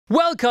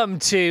Welcome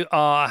to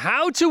our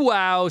How to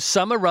Wow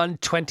Summer Run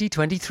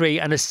 2023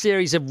 and a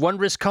series of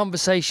wondrous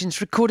conversations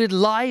recorded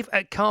live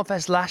at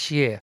Carfest last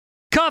year.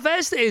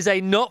 Carfest is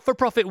a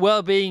not-for-profit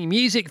wellbeing,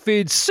 music,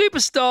 food,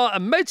 superstar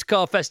and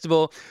motorcar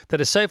festival that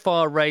has so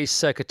far raised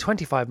circa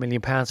 £25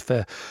 million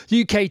for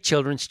UK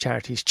children's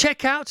charities.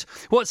 Check out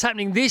what's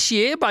happening this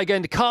year by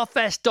going to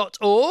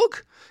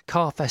carfest.org.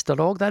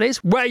 Carfest.org, that is,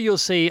 where you'll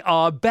see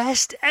our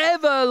best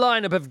ever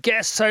lineup of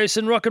guest hosts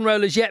and rock and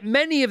rollers, yet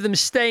many of them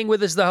staying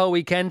with us the whole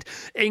weekend,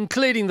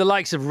 including the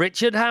likes of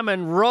Richard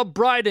Hammond, Rob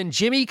Brydon,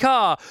 Jimmy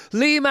Carr,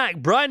 Lee Mack,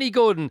 Bryony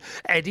Gordon,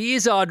 Eddie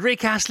Izzard,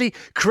 Rick Astley,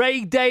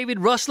 Craig David,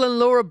 Russell and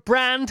Laura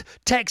Brand,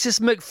 Texas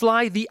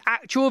McFly, The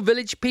Actual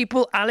Village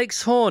People,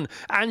 Alex Horn,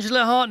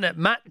 Angela Hartnett,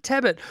 Matt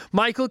Tebbett,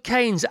 Michael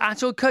Keynes,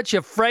 Atul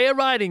Kutcher, Freya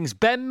Ridings,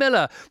 Ben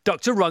Miller,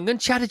 Dr. Rangan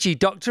Chatterjee,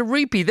 Dr.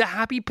 Reapy, The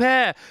Happy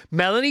Pair,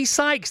 Melanie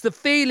Sykes, The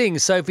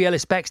Feelings, Sophie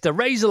Ellis-Bextor,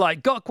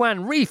 Razorlight,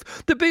 Gokwan,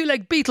 Reef, The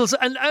Bootleg Beatles,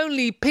 and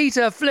only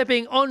Peter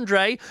Flipping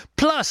Andre,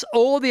 plus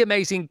all the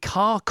amazing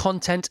car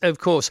content, of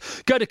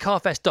course. Go to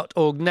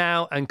carfest.org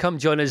now and come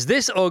join us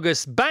this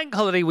August bank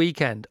holiday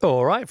weekend.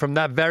 All right, from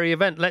that very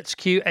event, let's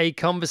cue a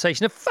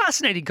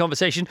fascinating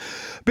conversation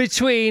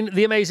between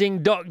the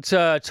amazing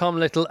Dr. Tom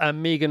Little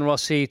and Megan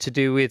Rossi to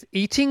do with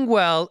eating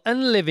well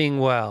and living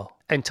well,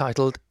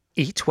 entitled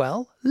Eat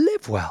Well,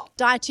 Live Well.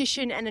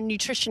 Dietitian and a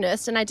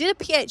nutritionist, and I did a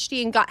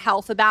PhD in gut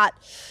health about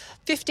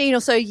 15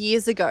 or so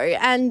years ago.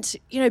 And,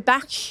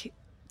 back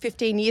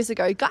 15 years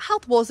ago, gut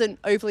health wasn't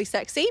overly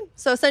sexy.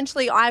 So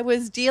essentially I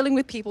was dealing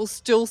with people's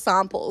stool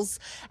samples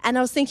and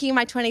I was thinking in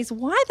my 20s,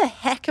 why the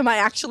heck am I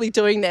actually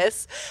doing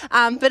this?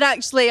 But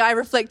actually I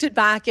reflected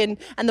back and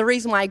the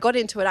reason why I got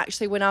into it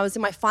actually when I was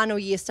in my final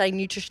year studying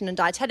nutrition and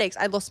dietetics,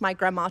 I lost my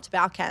grandma to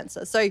bowel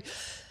cancer. So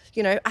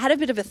I had a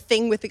bit of a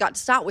thing with the gut to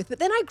start with, but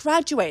then I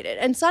graduated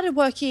and started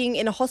working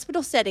in a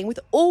hospital setting with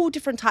all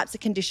different types of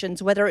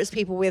conditions, whether it was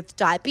people with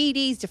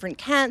diabetes, different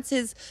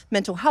cancers,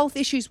 mental health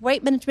issues,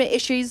 weight management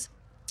issues.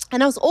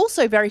 And I was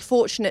also very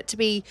fortunate to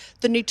be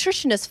the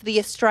nutritionist for the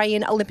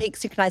Australian Olympic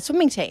synchronized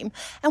swimming team.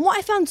 And what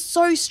I found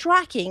so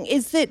striking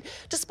is that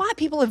despite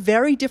people of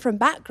very different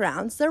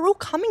backgrounds, they're all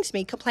coming to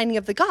me complaining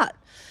of the gut.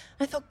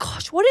 I thought,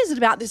 gosh, what is it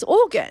about this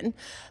organ?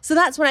 So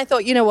that's when I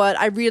thought, you know what,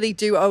 I really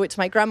do owe it to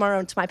my grandma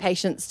and to my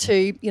patients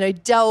to,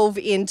 delve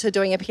into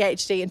doing a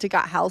PhD into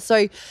gut health.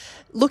 So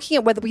looking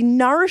at whether we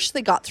nourish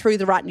the gut through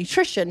the right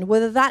nutrition,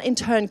 whether that in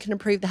turn can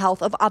improve the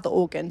health of other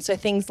organs. So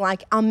things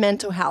like our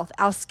mental health,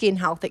 our skin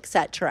health,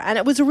 etc. And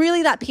it was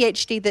really that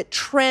PhD that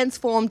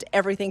transformed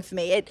everything for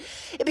me. It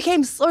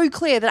became so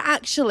clear that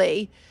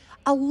actually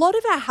a lot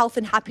of our health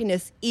and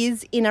happiness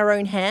is in our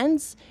own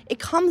hands. It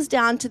comes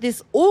down to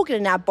this organ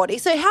in our body.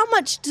 So how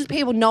much do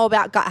people know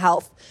about gut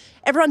health?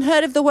 Everyone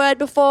heard of the word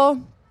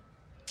before?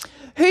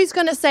 Who's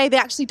going to say they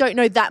actually don't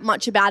know that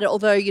much about it,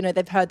 although,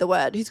 they've heard the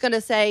word? Who's going to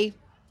say,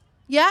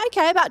 yeah,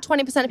 okay, about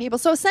 20% of people.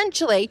 So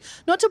essentially,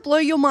 not to blow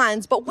your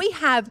minds, but we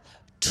have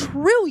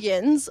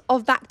trillions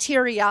of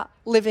bacteria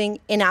living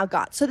in our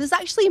gut. So there's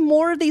actually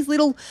more of these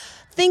little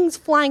things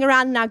flying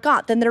around in our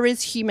gut than there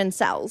is human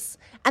cells.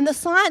 And the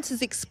science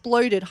has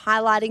exploded,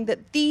 highlighting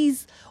that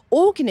these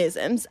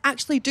organisms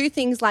actually do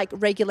things like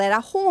regulate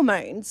our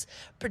hormones,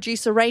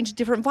 produce a range of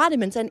different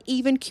vitamins, and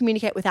even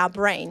communicate with our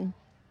brain.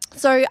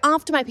 So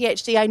after my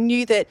PhD, I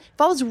knew that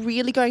if I was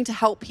really going to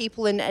help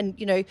people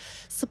and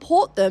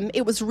support them,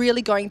 it was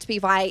really going to be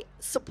by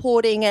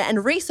supporting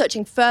and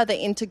researching further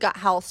into gut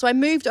health. So I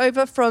moved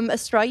over from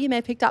Australia, you may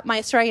have picked up my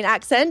Australian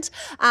accent,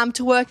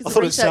 to work as I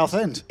thought it was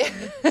Southend.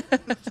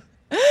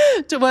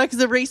 to work as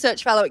a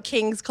research fellow at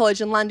King's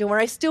College in London, where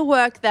I still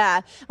work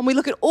there. And we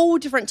look at all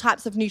different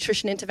types of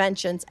nutrition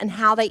interventions and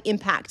how they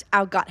impact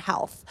our gut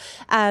health.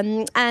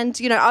 I'm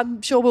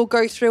sure we'll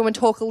go through and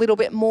talk a little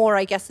bit more,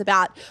 I guess,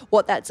 about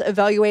what that's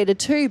evaluated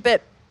to.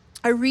 But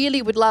I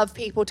really would love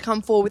people to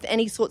come forward with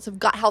any sorts of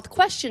gut health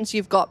questions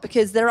you've got,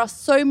 because there are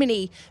so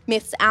many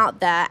myths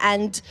out there.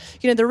 And,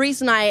 the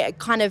reason I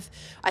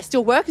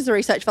still work as a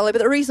research fellow,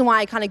 but the reason why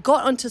I kind of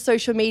got onto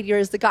social media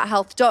as the gut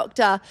health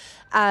doctor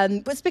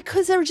was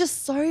because there are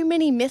just so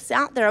many myths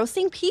out there. I was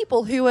seeing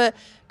people who were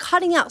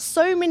cutting out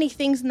so many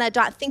things in their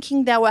diet,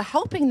 thinking they were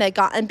helping their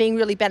gut and being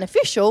really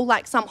beneficial,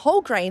 like some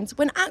whole grains,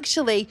 when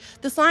actually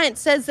the science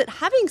says that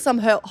having some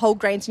whole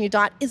grains in your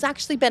diet is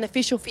actually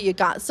beneficial for your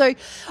gut. So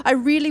I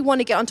really want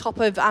to get on top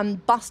of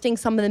busting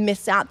some of the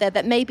myths out there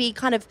that may be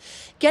kind of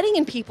getting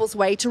in people's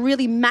way to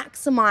really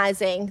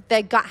maximizing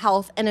their gut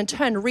health and in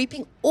turn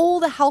reaping all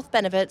the health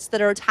benefits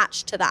that are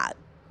attached to that.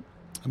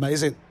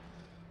 Amazing.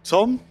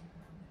 Tom?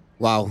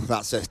 Wow,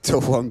 that's a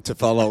tough one to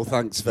follow.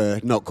 Thanks for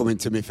not coming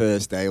to me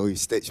first, Dale. You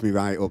stitched me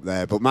right up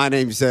there. But my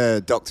name's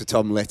Dr.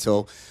 Tom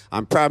Little.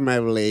 I'm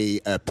primarily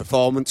a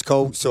performance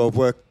coach, so I've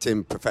worked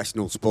in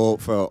professional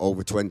sport for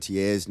over 20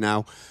 years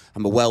now.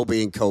 I'm a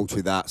wellbeing coach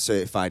with that,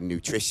 certified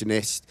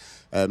nutritionist.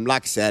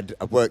 Like I said,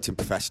 I've worked in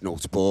professional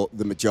sport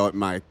the majority of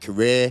my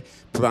career,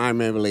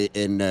 primarily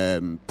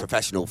in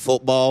professional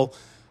football.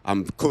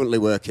 I'm currently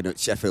working at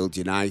Sheffield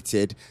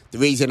United. The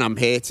reason I'm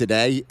here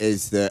today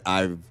is that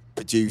I've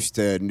produced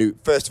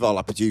first of all,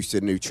 I produced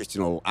a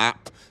nutritional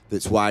app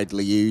that's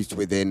widely used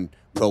within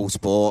pro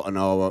sport and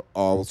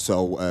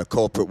also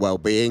corporate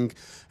well-being.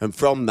 And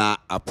from that,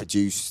 I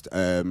produced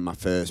my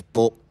first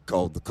book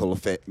called The Colour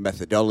Fit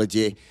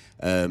Methodology,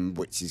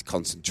 which is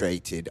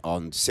concentrated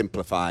on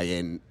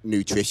simplifying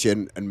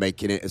nutrition and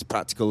making it as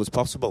practical as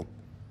possible.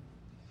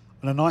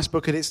 And a nice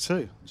book it is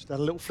too. Just had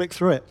a little flick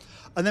through it.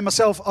 And then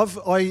myself,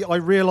 I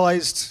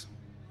realised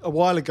a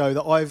while ago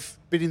that I've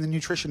been in the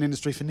nutrition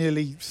industry for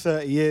nearly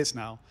 30 years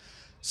now.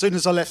 As soon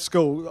as I left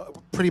school, I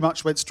pretty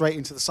much went straight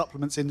into the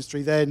supplements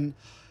industry then.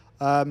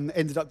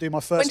 Ended up doing my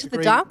first Went to degree.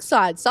 the dark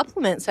side,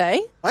 supplements,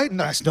 hey?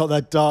 No, it's not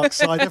that dark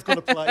side. They've got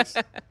a place.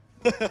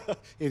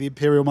 Hear the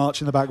Imperial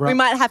March in the background. We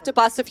might have to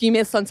bust a few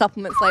myths on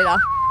supplements later.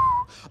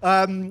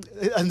 And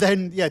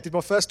then, did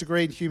my first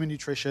degree in human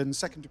nutrition,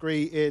 second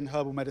degree in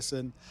herbal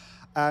medicine,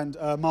 and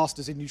a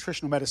master's in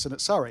nutritional medicine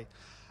at Surrey.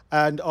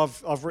 And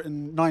I've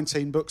written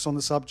 19 books on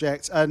the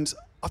subject, and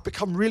I've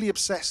become really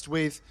obsessed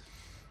with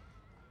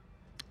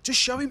just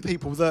showing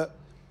people that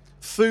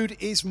food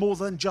is more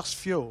than just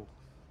fuel.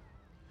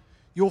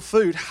 Your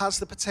food has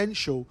the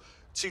potential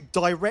to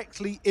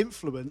directly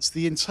influence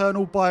the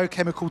internal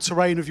biochemical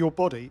terrain of your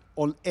body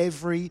on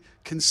every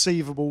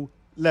conceivable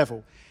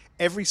level.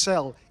 Every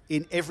cell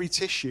in every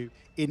tissue,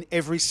 in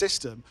every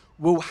system,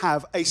 will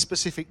have a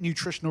specific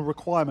nutritional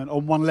requirement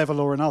on one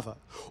level or another,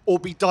 or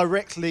be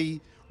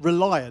directly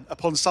reliant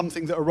upon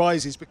something that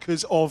arises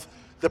because of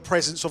the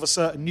presence of a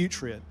certain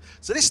nutrient.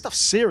 So this stuff's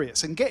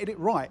serious, and getting it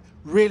right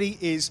really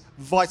is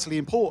vitally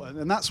important.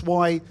 And that's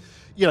why,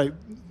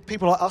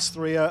 people like us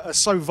three are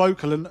so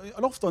vocal and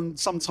often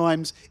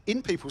sometimes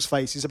in people's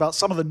faces about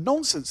some of the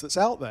nonsense that's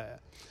out there.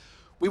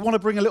 We want to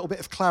bring a little bit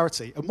of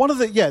clarity. And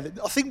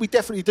I think we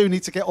definitely do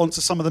need to get onto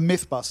some of the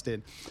myth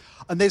busting.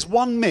 And there's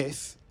one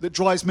myth that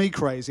drives me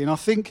crazy, and I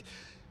think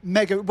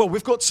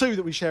we've got two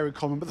that we share in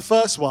common, but the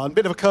first one, a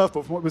bit of a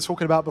curveball from what we were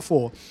talking about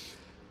before.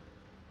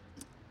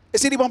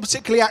 Is anyone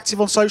particularly active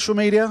on social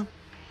media?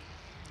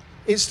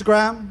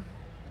 Instagram?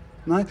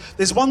 No?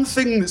 There's one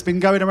thing that's been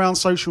going around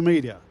social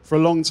media for a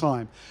long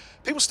time.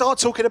 People start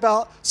talking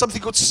about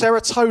something called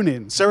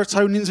serotonin.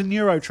 Serotonin's a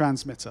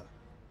neurotransmitter.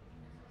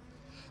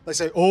 They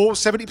say,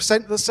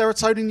 70% of the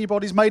serotonin in your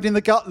body's made in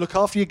the gut. Look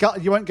after your gut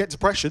and you won't get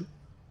depression.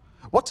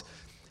 What?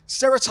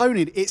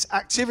 Serotonin, its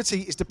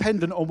activity is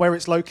dependent on where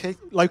it's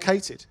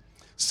located.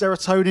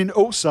 Serotonin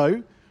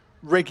also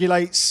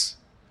regulates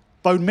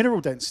bone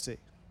mineral density.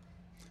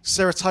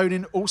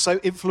 Serotonin also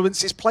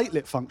influences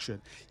platelet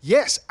function.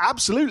 Yes,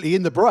 absolutely,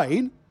 in the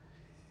brain,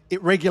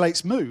 it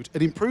regulates mood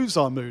and improves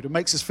our mood and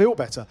makes us feel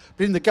better.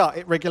 But in the gut,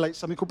 it regulates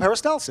something called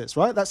peristalsis,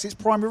 right? That's its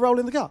primary role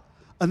in the gut.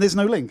 And there's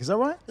no link, is that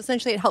right?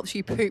 Essentially, it helps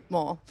you poop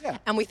more. Yeah.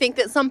 And we think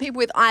that some people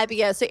with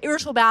IBS, so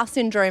irritable bowel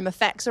syndrome,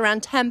 affects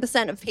around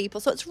 10% of people.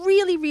 So it's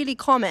really, really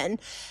common.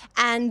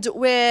 And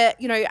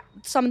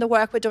some of the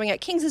work we're doing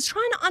at King's is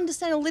trying to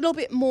understand a little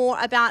bit more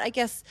about,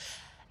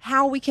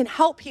 how we can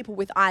help people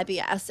with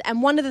IBS.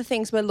 And one of the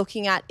things we're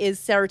looking at is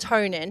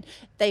serotonin.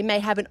 They may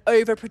have an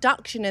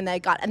overproduction in their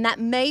gut, and that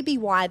may be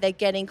why they're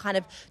getting kind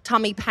of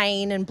tummy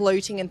pain and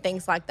bloating and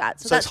things like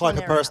that. So it's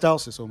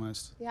hyperperistalsis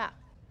almost. Yeah.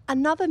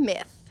 Another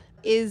myth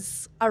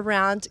is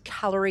around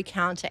calorie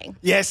counting.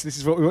 Yes, this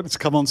is what we wanted to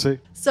come on to.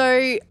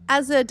 So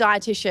as a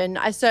dietitian,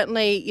 I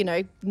certainly,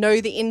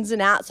 know the ins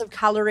and outs of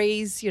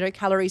calories,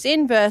 calories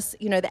in versus,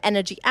 the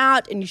energy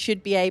out, and you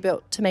should be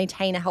able to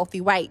maintain a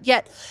healthy weight.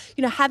 Yet,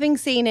 having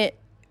seen it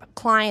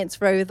clients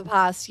for over the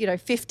past,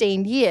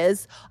 15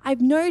 years,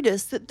 I've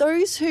noticed that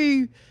those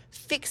who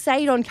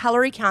fixate on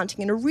calorie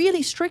counting and are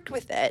really strict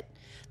with it,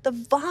 the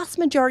vast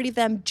majority of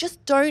them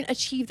just don't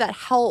achieve that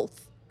health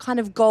kind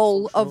of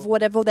goal of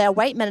whatever their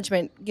weight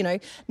management,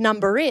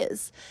 number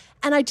is.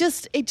 And it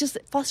just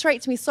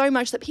frustrates me so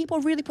much that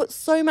people really put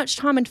so much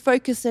time and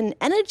focus and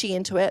energy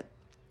into it,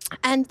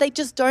 and they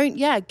just don't,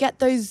 get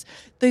those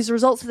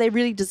results that they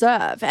really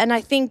deserve. And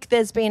I think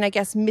there's been,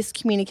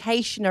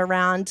 miscommunication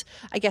around,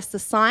 the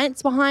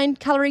science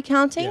behind calorie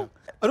counting. Yeah.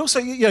 And also,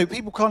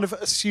 people kind of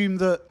assume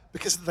that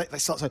because they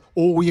start saying,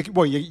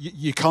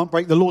 you can't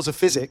break the laws of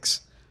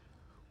physics.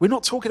 We're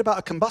not talking about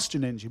a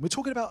combustion engine. We're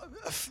talking about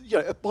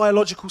a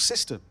biological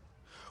system.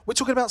 We're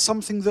talking about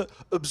something that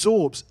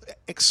absorbs,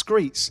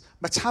 excretes,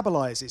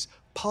 metabolizes,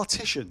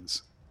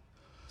 partitions.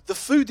 The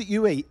food that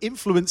you eat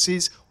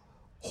influences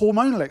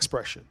hormonal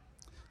expression.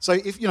 So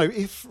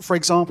if for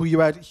example, you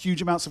had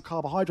huge amounts of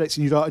carbohydrates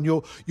in your diet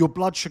and your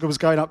blood sugar was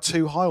going up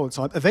too high all the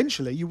time,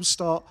 eventually you will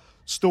start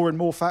storing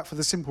more fat for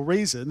the simple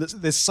reason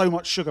that there's so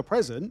much sugar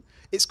present,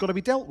 it's got to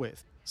be dealt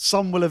with.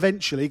 Some will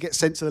eventually get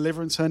sent to the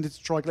liver and turned into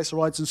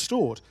triglycerides and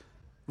stored,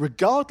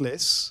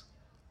 regardless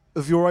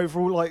of your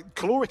overall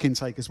caloric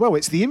intake as well.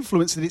 It's the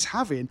influence that it's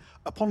having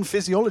upon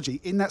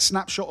physiology in that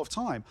snapshot of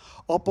time.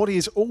 Our body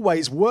is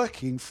always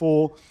working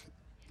towards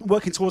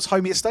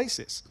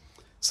homeostasis.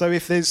 So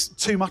if there's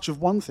too much of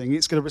one thing,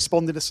 it's going to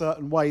respond in a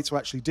certain way to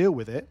actually deal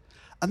with it.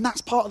 And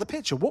that's part of the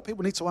picture. What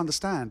people need to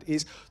understand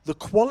is the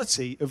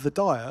quality of the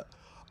diet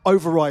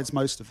overrides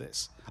most of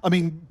this. I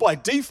mean, by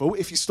default,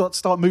 if you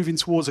start moving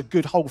towards a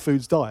good whole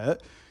foods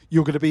diet,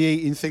 you're going to be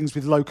eating things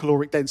with low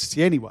caloric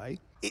density anyway.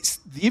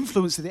 It's the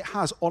influence that it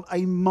has on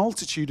a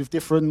multitude of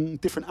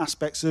different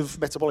aspects of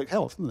metabolic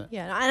health, isn't it?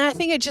 Yeah, and I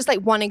think it's just like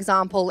one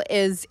example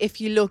is if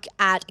you look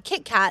at a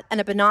Kit Kat and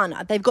a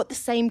banana, they've got the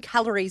same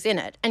calories in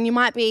it. And you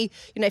might be,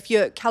 if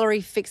you're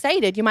calorie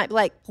fixated, you might be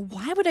like,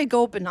 why would I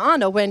go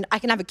banana when I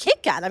can have a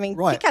Kit Kat? I mean,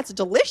 Right. Kit Kats are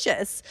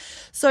delicious.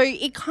 So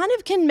it kind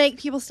of can make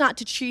people start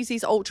to choose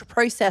these ultra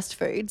processed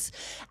foods.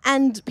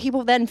 And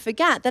people then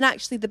forget that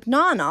actually the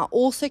banana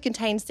also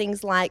contains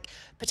things like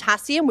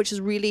potassium, which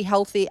is really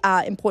healthy,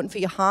 important for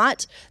your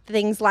heart,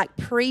 things like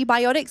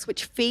prebiotics,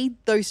 which feed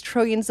those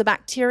trillions of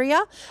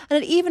bacteria.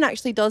 And it even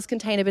actually does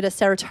contain a bit of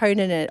serotonin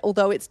in it,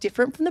 although it's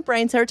different from the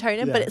brain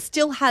serotonin, but it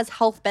still has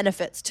health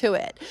benefits to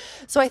it.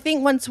 So I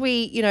think once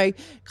we,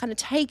 kind of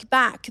take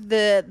back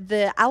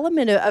the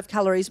element of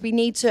calories, we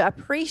need to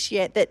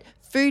appreciate that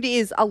food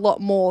is a lot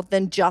more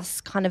than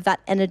just kind of that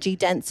energy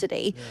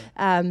density.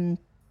 But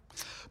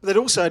then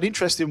also an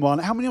interesting one,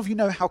 how many of you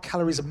know how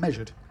calories are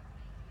measured?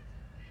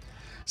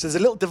 So there's a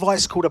little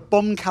device called a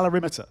bomb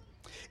calorimeter.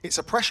 It's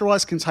a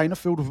pressurized container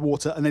filled with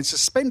water, and then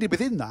suspended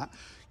within that,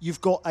 you've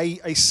got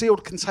a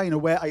sealed container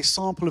where a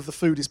sample of the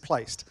food is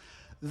placed.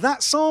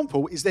 That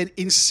sample is then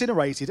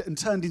incinerated and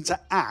turned into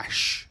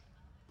ash.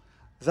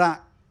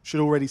 That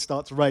should already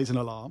start to raise an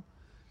alarm.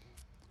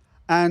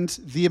 And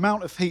the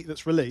amount of heat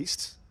that's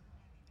released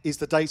is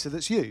the data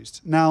that's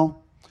used. Now,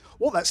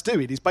 what that's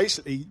doing is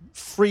basically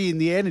freeing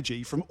the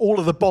energy from all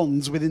of the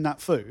bonds within that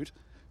food,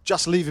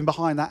 just leaving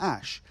behind that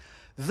ash.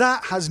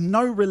 That has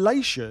no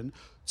relation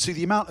to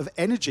the amount of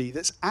energy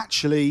that's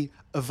actually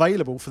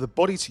available for the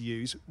body to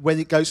use when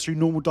it goes through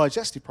normal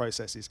digestive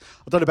processes.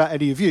 I don't know about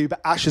any of you, but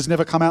ash has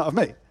never come out of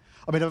me.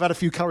 I mean, I've had a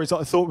few calories that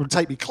I thought would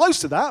take me close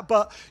to that,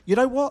 but you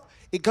know what?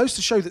 It goes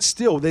to show that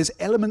still there's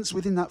elements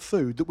within that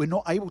food that we're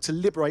not able to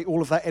liberate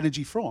all of that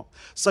energy from.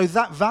 So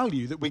that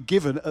value that we're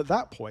given at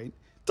that point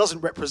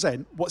doesn't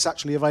represent what's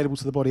actually available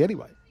to the body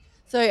anyway.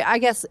 So I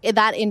guess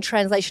that in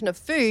translation of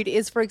food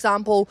is, for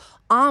example,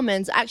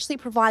 almonds actually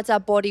provides our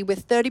body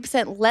with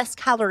 30% less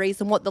calories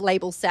than what the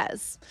label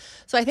says.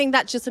 So I think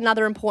that's just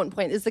another important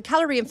point is the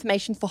calorie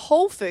information for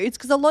whole foods,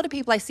 because a lot of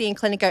people I see in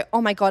clinic go,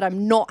 oh my God,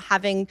 I'm not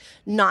having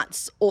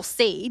nuts or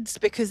seeds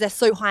because they're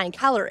so high in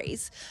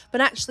calories.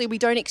 But actually we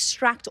don't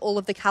extract all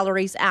of the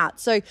calories out.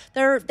 So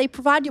they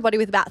provide your body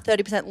with about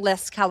 30%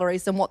 less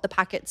calories than what the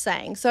packet's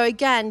saying. So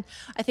again,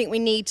 I think we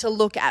need to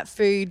look at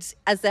foods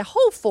as their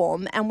whole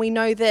form, and we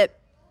know that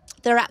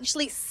there are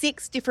actually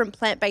 6 different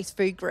plant-based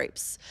food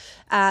groups.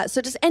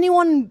 So does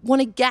anyone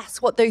want to guess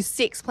what those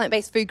 6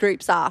 plant-based food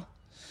groups are?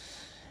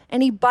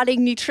 Any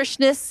budding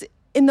nutritionists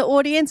in the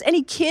audience?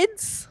 Any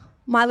kids?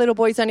 My little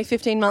boy's only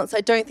 15 months.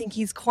 I don't think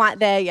he's quite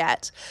there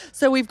yet.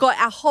 So we've got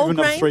our whole grains.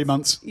 Give him another 3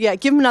 months. Yeah,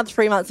 give him another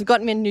 3 months. We've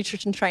got him in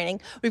nutrition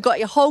training. We've got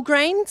your whole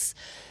grains,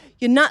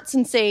 your nuts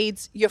and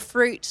seeds, your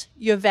fruit,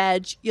 your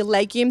veg, your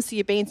legumes, so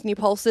your beans and your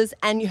pulses,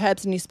 and your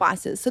herbs and your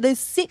spices. So there's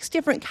 6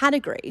 different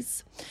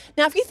categories.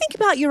 Now, if you think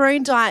about your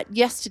own diet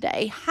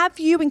yesterday, have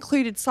you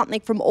included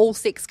something from all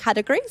 6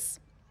 categories?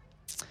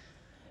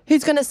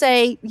 Who's going to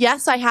say,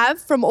 yes, I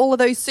have, from all of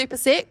those super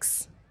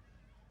 6?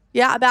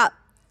 Yeah, about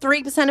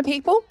 3% of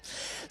people.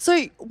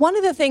 So one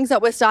of the things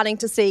that we're starting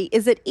to see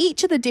is that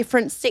each of the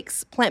different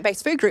 6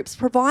 plant-based food groups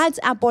provides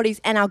our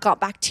bodies and our gut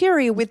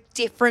bacteria with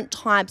different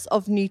types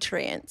of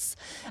nutrients.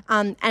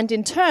 And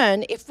in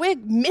turn, if we're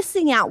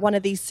missing out one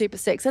of these super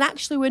 6, then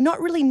actually we're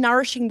not really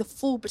nourishing the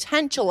full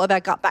potential of our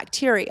gut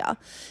bacteria.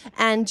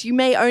 And you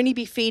may only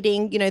be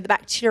feeding, the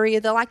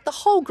bacteria that like the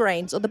whole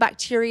grains or the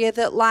bacteria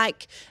that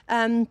like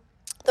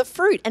the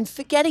fruit, and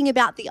forgetting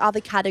about the other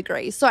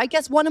categories. So I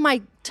guess one of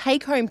my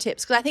take-home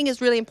tips, because I think it's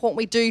really important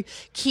we do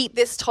keep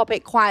this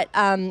topic quite,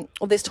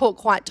 or this talk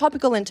quite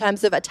topical in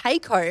terms of a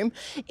take-home,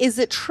 is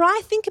that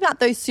think about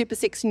those super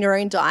 6 in your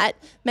own diet.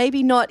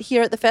 Maybe not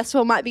here at the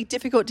festival, might be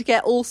difficult to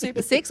get all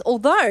super 6,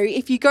 although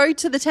if you go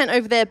to the tent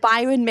over there,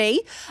 Bio and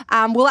me,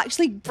 we'll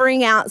actually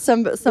bring out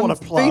some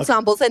food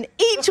samples, and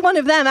each one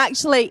of them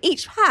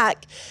each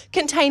pack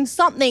contains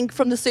something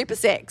from the super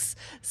 6.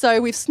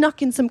 So we've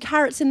snuck in some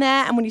carrots in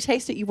there, and when you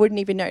taste it, you wouldn't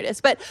even notice.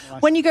 But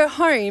when you go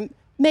home,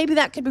 maybe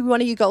that could be one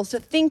of your goals, to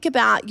think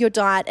about your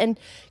diet and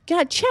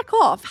check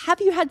off, have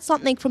you had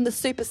something from the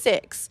super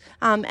 6?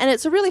 And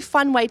it's a really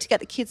fun way to get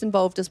the kids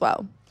involved as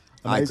well.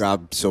 I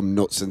grabbed some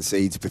nuts and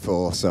seeds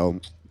before,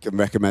 so can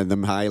recommend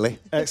them highly.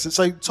 Excellent.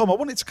 So, Tom, I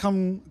wanted to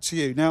come to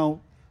you. Now,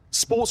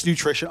 sports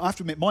nutrition, I have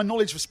to admit, my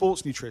knowledge of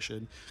sports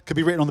nutrition could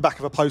be written on the back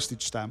of a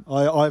postage stamp.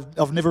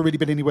 I've never really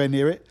been anywhere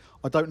near it.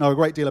 I don't know a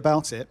great deal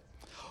about it.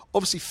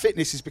 Obviously,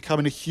 fitness is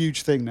becoming a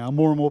huge thing now.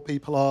 More and more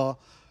people are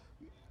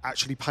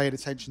actually paying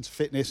attention to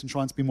fitness and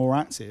trying to be more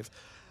active.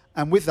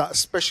 And with that,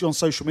 especially on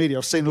social media,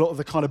 I've seen a lot of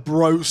the kind of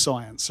bro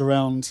science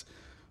around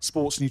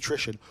sports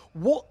nutrition.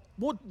 What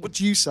would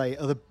you say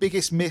are the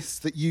biggest myths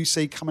that you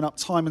see coming up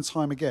time and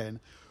time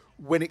again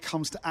when it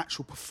comes to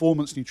actual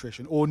performance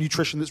nutrition or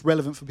nutrition that's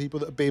relevant for people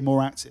that are being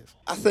more active?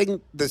 I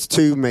think there's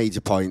two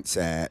major points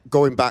there.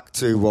 Going back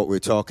to what we were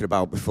talking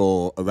about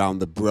before around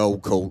the bro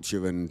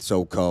culture and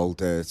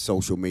so-called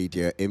social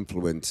media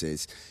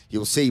influences,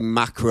 you'll see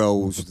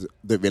macros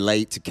that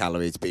relate to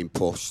calories being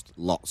pushed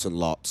lots and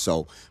lots.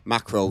 So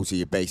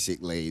macros are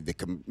basically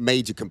the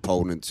major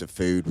components of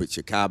food, which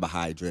are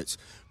carbohydrates,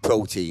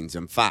 proteins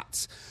and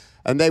fats.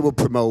 And they will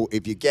promote,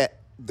 if you get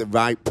the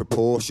right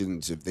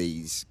proportions of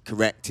these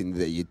correct in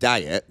your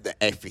diet, that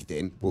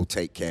everything will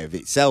take care of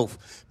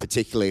itself,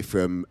 particularly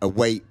from a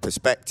weight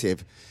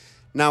perspective.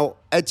 Now,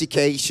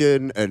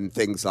 education and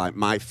things like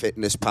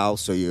MyFitnessPal,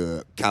 so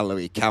your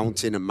calorie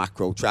counting and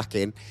macro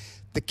tracking,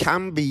 they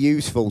can be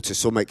useful to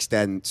some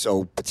extent,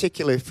 so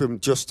particularly from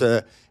just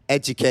a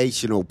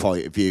educational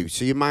point of view.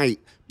 So you might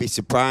be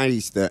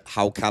surprised at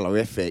how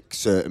calorific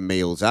certain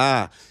meals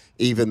are,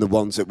 even the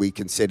ones that we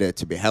consider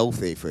to be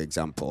healthy, for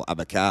example,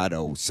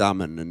 avocado,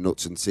 salmon and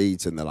nuts and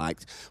seeds and the like.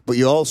 But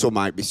you also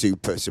might be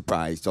super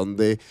surprised on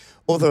the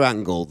other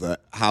angle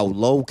that how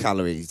low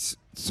calories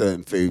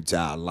certain foods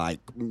are, like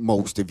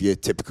most of your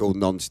typical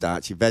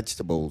non-starchy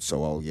vegetables,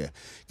 so all your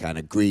kind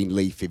of green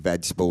leafy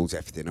vegetables,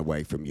 everything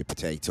away from your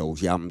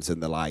potatoes, yams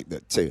and the like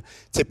that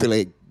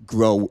typically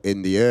grow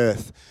in the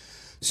earth.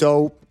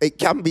 So it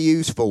can be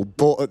useful,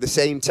 but at the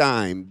same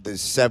time, there's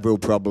several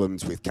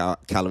problems with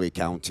calorie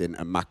counting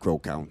and macro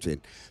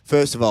counting.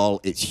 First of all,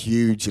 it's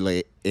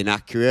hugely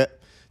inaccurate.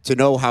 To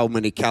know how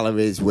many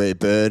calories we're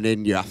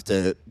burning, you have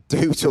to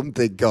do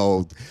something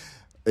called,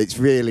 it's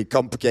really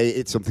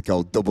complicated, something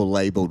called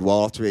double-labelled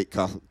water. It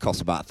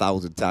costs about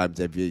 1,000 times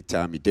every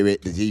time you do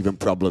it. There's even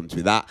problems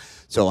with that.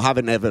 So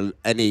having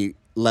any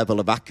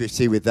level of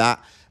accuracy with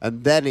that,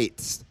 and then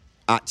it's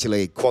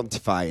actually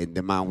quantifying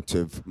the amount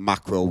of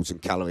macros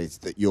and calories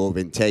that you're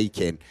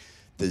intaking.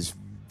 There's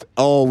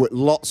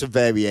lots of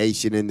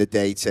variation in the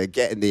data.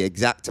 Getting the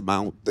exact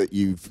amount that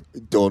you've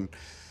done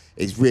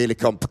is really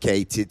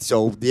complicated.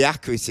 So the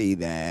accuracy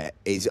there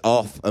is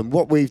off. And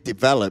what we've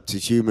developed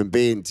as human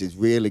beings is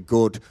really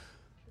good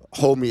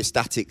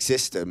homeostatic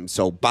systems,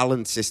 so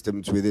balanced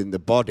systems within the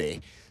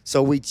body.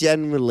 So we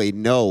generally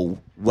know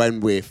when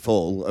we're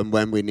full and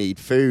when we need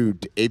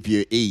food if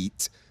you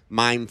eat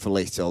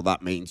mindfully. So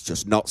that means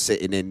just not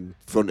sitting in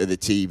front of the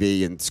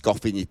TV and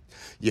scoffing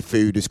your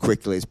food as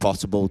quickly as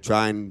possible.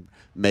 Try and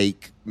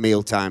make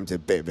meal times a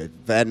bit of an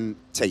event.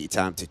 Take your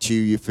time to chew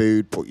your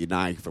food, put your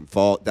knife and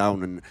fork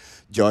down and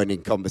join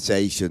in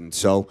conversation.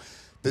 So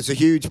there's a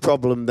huge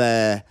problem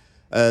there.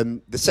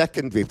 The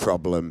secondary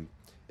problem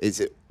is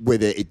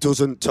it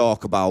doesn't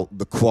talk about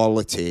the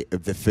quality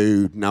of the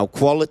food. Now,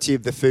 quality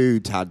of the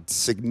food had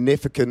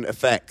significant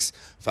effects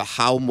for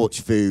how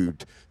much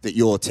food that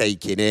you're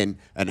taking in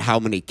and how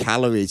many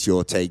calories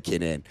you're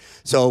taking in.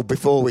 So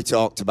before we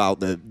talked about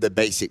the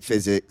basic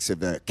physics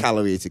of a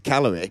calorie is a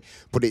calorie,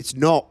 but it's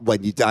not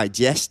when you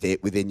digest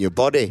it within your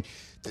body.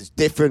 There's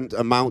different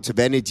amounts of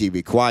energy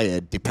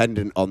required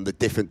dependent on the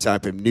different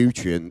type of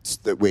nutrients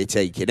that we're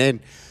taking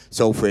in.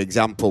 So, for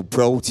example,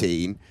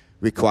 protein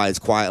requires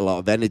quite a lot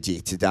of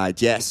energy to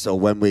digest. So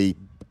when we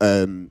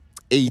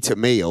eat a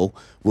meal,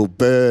 we'll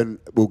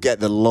get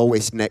the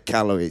lowest net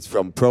calories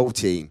from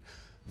protein,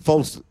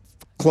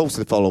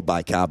 closely followed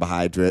by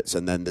carbohydrates,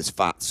 and then there's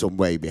fat some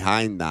way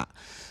behind that.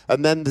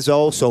 And then there's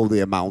also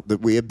the amount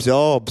that we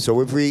absorb. So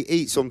if we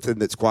eat something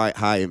that's quite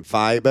high in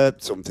fibre,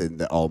 something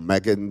that all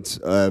Megan's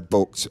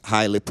books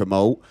highly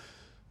promote,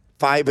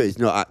 fibre is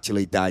not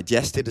actually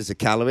digested as a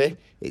calorie.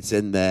 It's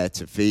in there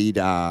to feed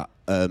our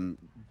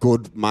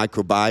good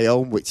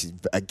microbiome, which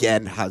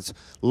again has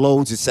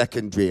loads of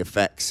secondary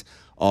effects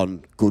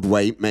on good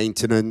weight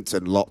maintenance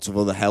and lots of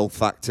other health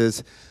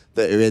factors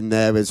that are in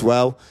there as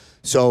well.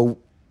 So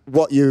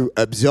what you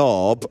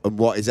absorb and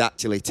what is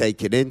actually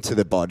taken into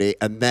the body,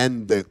 and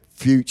then the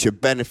future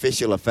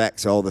beneficial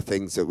effects, all the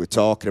things that we're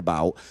talking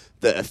about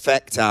that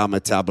affect our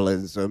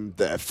metabolism,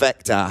 that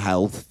affect our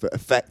health, that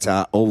affect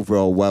our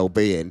overall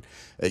well-being,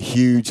 are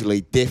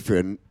hugely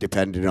different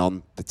depending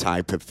on the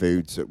type of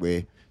foods that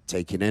we're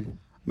taking in.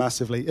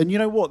 Massively. And you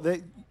know what?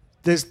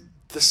 There's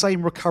the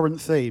same recurrent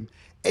theme.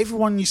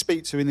 Everyone you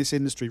speak to in this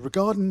industry,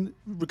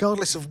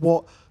 regardless of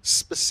what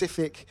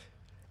specific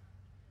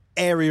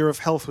area of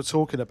health we're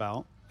talking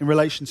about in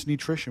relation to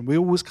nutrition, we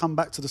always come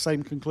back to the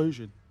same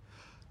conclusion.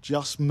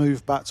 Just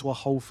move back to a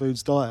whole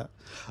foods diet.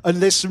 And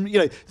there's some,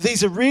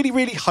 these are really,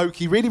 really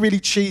hokey, really,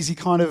 really cheesy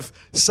kind of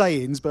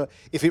sayings, but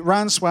if it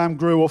ran, swam,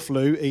 grew or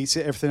flew, eat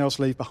it, everything else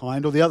leave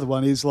behind. Or the other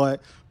one is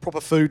like,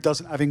 proper food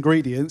doesn't have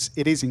ingredients,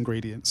 it is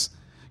ingredients.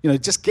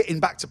 Just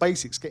getting back to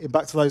basics, getting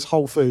back to those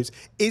whole foods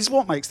is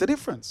what makes the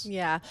difference.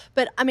 Yeah,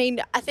 but I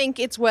think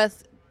it's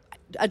worth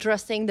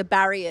addressing the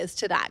barriers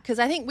to that, because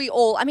I think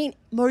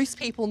most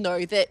people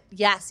know that,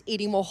 yes,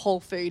 eating more whole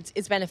foods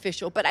is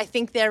beneficial, but I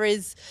think there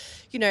is,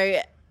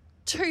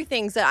 two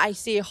things that I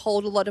see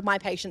hold a lot of my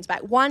patients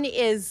back. One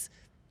is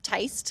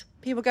taste.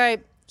 People go,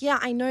 yeah,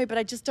 I know, but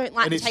I just don't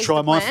like the taste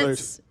of plants. Try my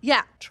food.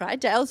 Yeah, try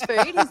Dale's food.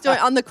 He's doing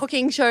it on the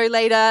cooking show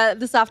later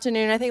this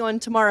afternoon, I think on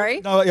tomorrow.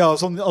 No, yeah, I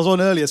was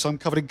on earlier, so I'm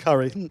covered in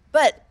curry.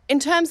 But in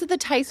terms of the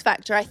taste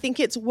factor, I think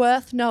it's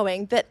worth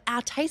knowing that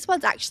our taste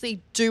buds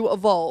actually do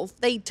evolve.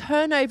 They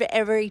turn over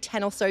every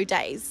 10 or so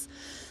days.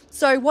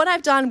 So what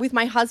I've done with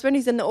my husband,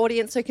 who's in the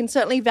audience, so can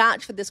certainly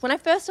vouch for this. When I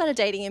first started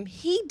dating him,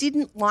 he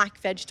didn't like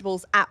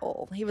vegetables at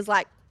all. He was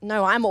like,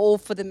 no, I'm all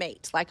for the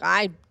meat. Like,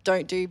 I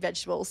don't do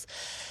vegetables.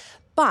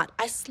 But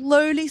I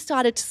slowly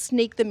started to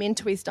sneak them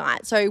into his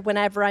diet. So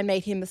whenever I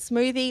made him a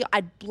smoothie,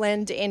 I'd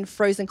blend in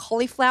frozen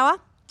cauliflower.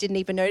 Didn't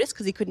even notice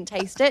because he couldn't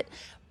taste it.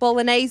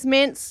 Bolognese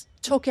mince,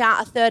 took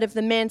out a third of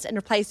the mince and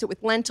replaced it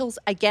with lentils.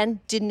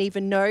 Again, didn't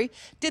even know.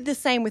 Did the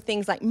same with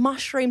things like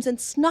mushrooms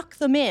and snuck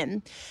them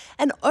in.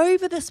 And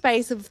over the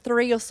space of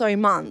 3 or so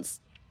months,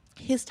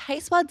 his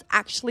taste buds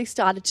actually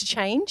started to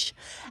change.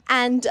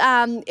 And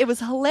it was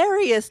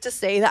hilarious to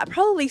see that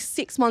probably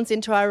 6 months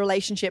into our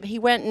relationship, he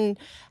went and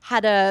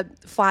had a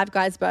Five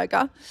Guys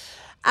burger.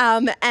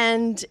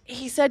 And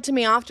he said to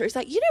me after, he's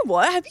like, you know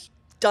what, have you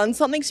done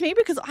something to me?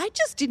 Because I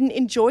just didn't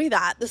enjoy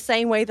that the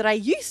same way that I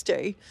used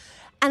to.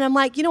 And I'm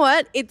like, you know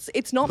what?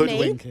 It's not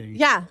me.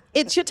 Yeah,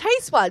 it's your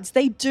taste buds.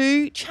 They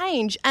do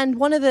change. And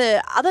one of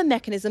the other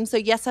mechanisms, so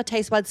yes, our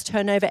taste buds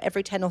turn over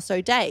every 10 or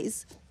so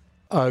days.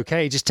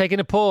 Okay, just taking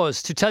a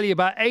pause to tell you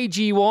about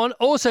AG1,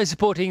 also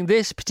supporting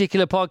this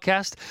particular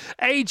podcast.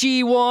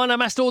 AG1,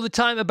 I'm asked all the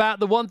time about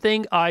the one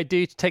thing I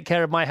do to take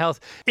care of my health.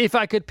 If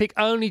I could pick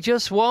only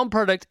just one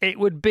product, it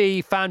would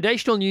be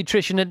foundational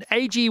nutrition, and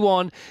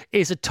AG1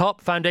 is a top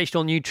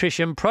foundational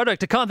nutrition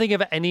product. I can't think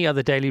of any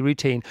other daily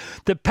routine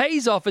that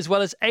pays off as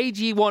well as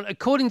AG1,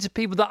 according to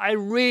people that I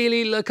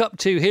really look up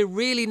to, who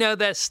really know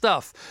their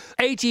stuff.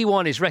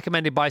 AG1 is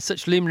recommended by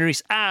such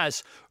luminaries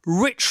as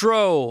Rich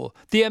Roll,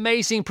 the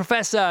amazing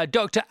Professor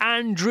Dr.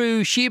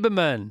 Andrew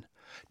Schuberman,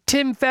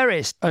 Tim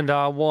Ferriss, and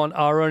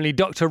our only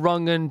Dr.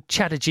 Rangan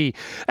Chatterjee.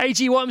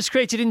 AG1 was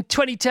created in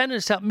 2010 and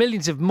it's helped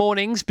millions of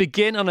mornings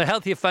begin on a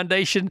healthier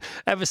foundation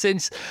ever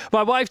since.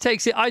 My wife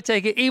takes it, I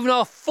take it, even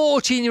our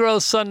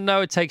 14-year-old son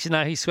Noah takes it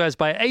now. He swears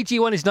by it.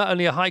 AG1 is not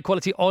only a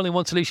high-quality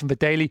all-in-one solution for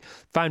daily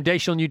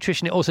foundational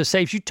nutrition, it also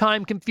saves you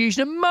time,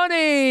 confusion and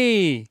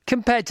money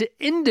compared to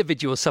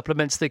individual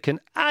supplements that can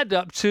add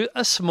up to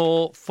a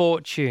small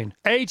fortune.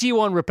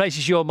 AG1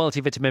 replaces your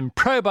multivitamin,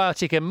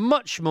 probiotic and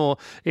much more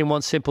in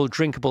one simple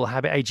drinkable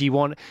habit.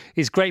 AG1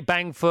 is great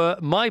bang for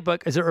my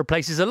buck as it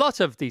replaces a lot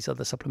of these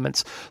other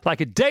supplements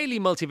like a daily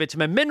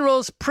multivitamin,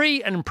 minerals,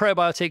 pre and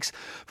probiotics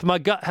for my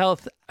gut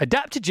health,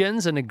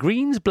 adaptogens and a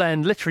greens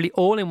blend, literally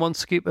all in one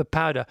scoop of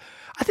powder.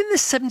 I think there's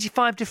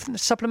 75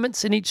 different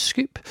supplements in each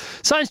scoop.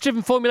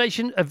 Science-driven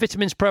formulation of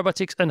vitamins,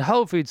 probiotics and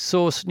whole food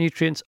source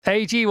nutrients.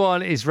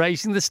 AG1 is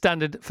raising the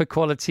standard for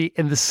quality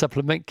in the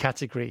supplement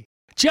category.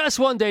 Just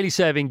one daily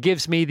serving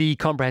gives me the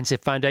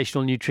comprehensive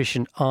foundational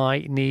nutrition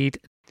I need.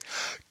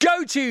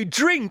 Go to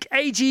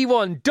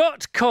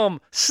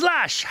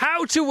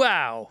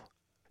drinkag1.com/howtowow.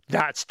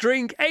 That's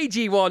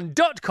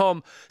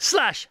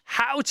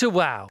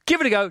drinkag1.com/howtowow.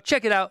 Give it a go.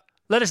 Check it out.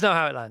 Let us know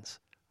how it lands.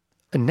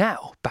 And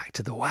now back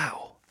to the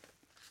wow.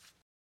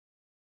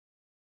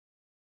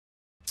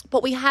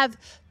 But we have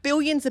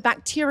billions of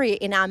bacteria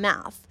in our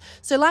mouth.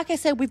 So like I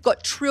said, we've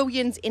got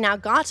trillions in our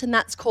gut, and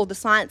that's called, the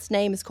science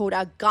name is called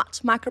our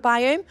gut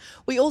microbiome.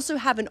 We also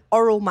have an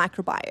oral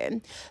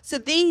microbiome. So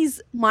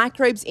these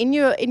microbes in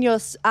your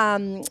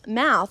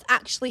mouth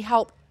actually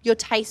help your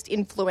taste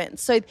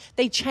influence. So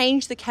they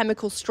change the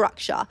chemical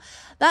structure.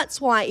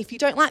 That's why if you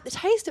don't like the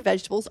taste of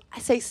vegetables, I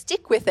say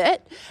stick with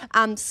it,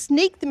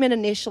 sneak them in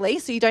initially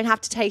so you don't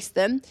have to taste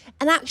them,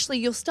 and actually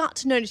you'll start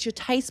to notice your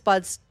taste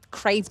buds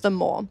crave them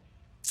more.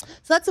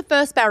 So that's the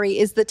first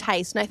barrier, is the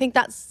taste, and I think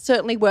that's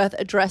certainly worth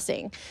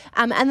addressing.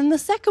 And then the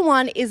second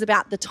one is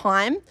about the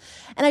time.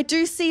 And I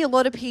do see a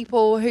lot of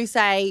people who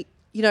say,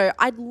 you know,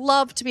 I'd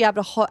love to be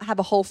able to have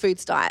a whole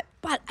foods diet,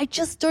 but I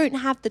just don't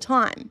have the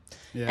time.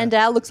 Yeah. And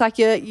Dale, looks like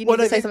you need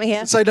to say something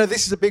here. So no,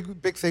 this is a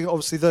big thing.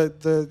 Obviously,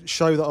 the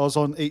show that I was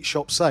on, Eat,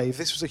 Shop, Save,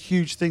 this was a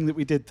huge thing that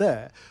we did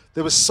there.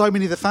 There were so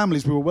many of the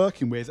families we were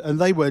working with, and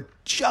they were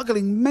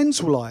juggling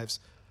mental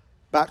lives.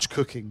 Batch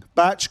cooking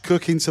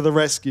to the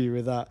rescue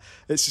with that.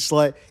 It's just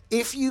like,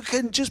 if you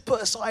can just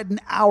put aside an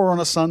hour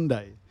on a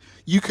Sunday,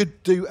 you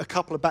could do a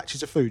couple of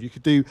batches of food. You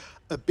could do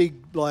a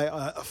big, like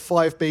a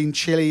 5-bean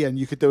chili, and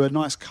you could do a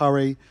nice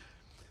curry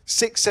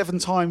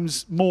 6-7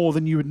 times more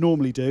than you would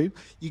normally do.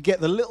 You get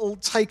the little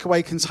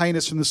takeaway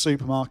containers from the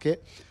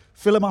supermarket,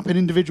 fill them up in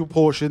individual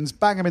portions,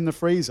 bang them in the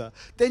freezer.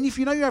 Then if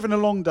you know you're having a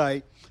long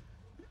day,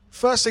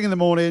 first thing in the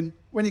morning,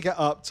 when you get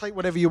up, take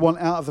whatever you want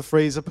out of the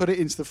freezer, put it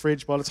into the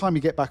fridge. By the time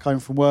you get back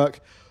home from work,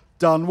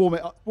 done, warm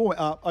it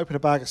up, open a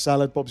bag of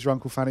salad, Bob's your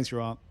uncle, Fanny's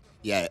your aunt.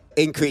 Yeah,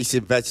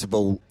 increasing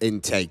vegetable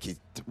intake is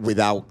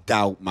without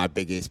doubt my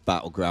biggest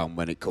battleground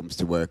when it comes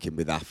to working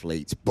with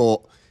athletes.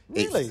 But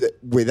really?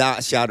 Without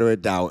a shadow of a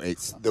doubt,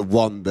 it's the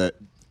one that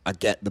I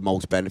get the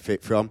most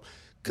benefit from,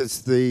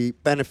 because the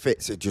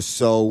benefits are just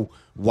so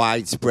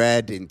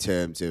widespread in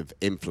terms of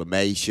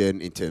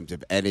inflammation, in terms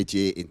of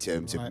energy, in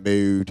terms of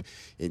mood,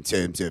 in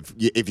terms of,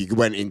 if you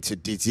went into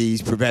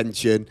disease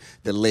prevention,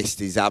 the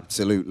list is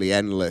absolutely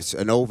endless.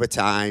 And over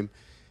time,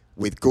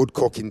 with good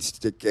cooking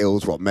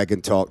skills, what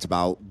Megan talked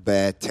about,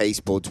 their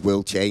taste buds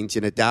will change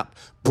and adapt.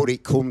 But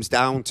it comes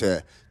down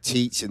to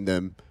teaching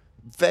them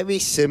very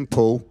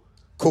simple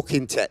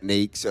cooking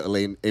techniques that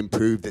will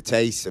improve the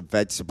taste of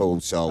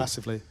vegetables. So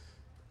Massively.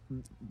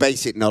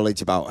 basic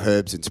knowledge about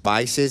herbs and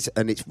spices,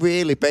 and it's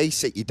really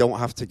basic. You don't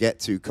have to get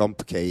too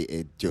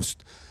complicated.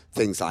 Just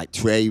things like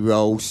tray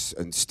roasts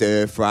and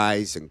stir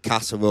fries and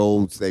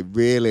casseroles, they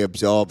really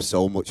absorb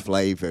so much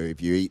flavour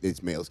if you eat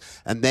these meals.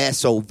 And they're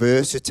so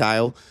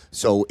versatile,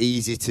 so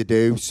easy to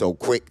do, so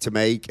quick to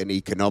make, and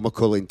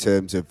economical in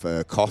terms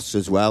of costs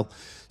as well.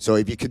 So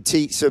if you can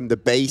teach them the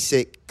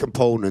basic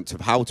components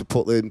of how to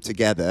put them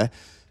together,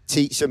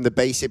 teach them the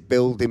basic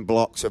building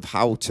blocks of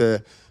how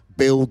to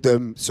build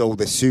them so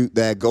they suit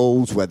their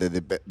goals, whether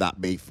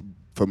that be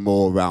for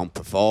more around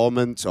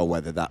performance or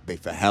whether that be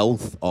for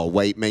health or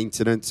weight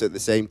maintenance at the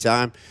same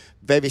time.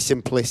 Very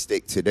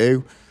simplistic to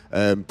do,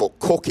 but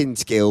cooking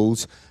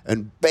skills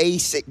and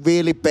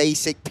really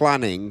basic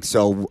planning.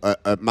 So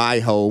at my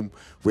home,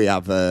 we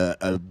have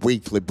a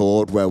weekly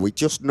board where we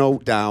just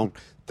note down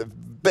the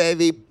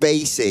very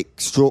basic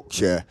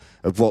structure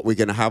of what we're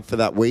going to have for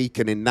that week,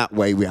 and in that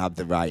way we have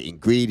the right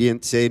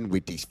ingredients in,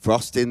 we're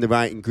defrosting the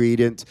right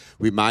ingredients,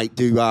 we might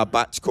do our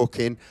batch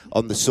cooking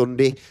on the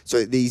Sunday.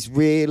 So these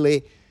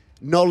really,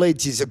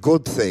 knowledge is a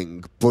good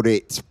thing, but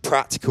it's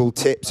practical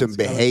tips and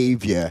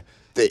behaviour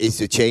that is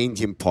the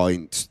changing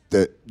point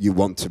that you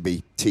want to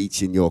be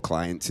teaching your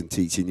clients and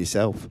teaching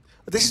yourself.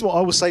 This is what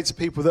I will say to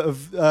people that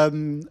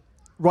have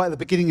right at the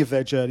beginning of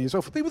their journey as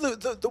well. For people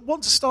that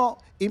want to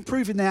start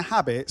improving their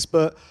habits,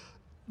 but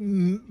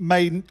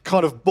may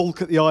kind of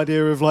balk at the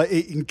idea of like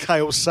eating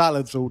kale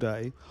salads all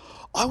day,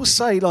 I would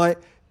say like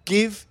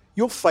give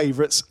your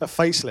favourites a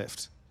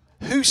facelift.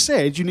 Who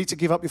said you need to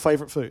give up your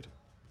favourite food?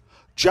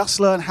 Just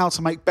learn how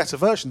to make better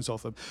versions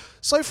of them.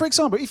 So, for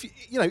example,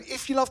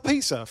 if you love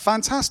pizza,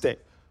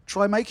 fantastic.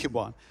 Try making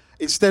one.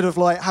 Instead of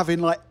like having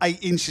like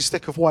 8 inches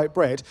thick of white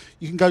bread,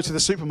 you can go to the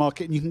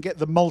supermarket and you can get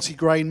the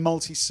multi-grain,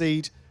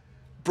 multi-seed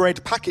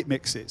bread packet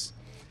mixes.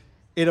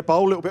 In a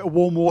bowl, a little bit of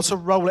warm water,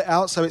 roll it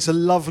out so it's a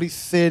lovely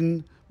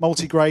thin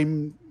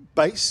multi-grain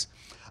base.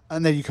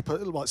 And then you could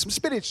put like some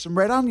spinach, some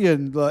red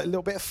onion, like a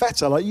little bit of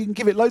feta. Like you can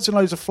give it loads and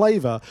loads of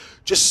flavour.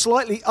 Just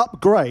slightly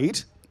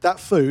upgrade that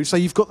food so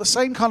you've got the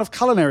same kind of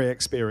culinary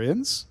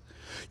experience.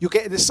 You're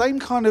getting the same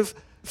kind of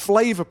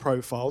flavour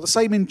profile, the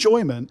same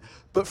enjoyment,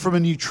 but from a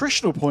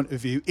nutritional point of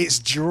view, it's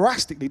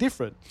drastically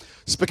different.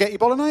 Spaghetti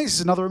bolognese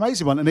is another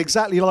amazing one, and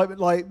exactly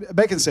like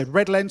Megan said,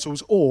 red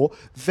lentils or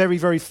very,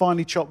 very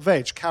finely chopped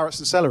veg, carrots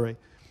and celery,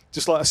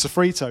 just like a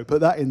sofrito,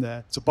 put that in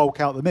there to bulk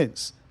out the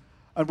mince,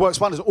 and works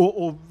wonders.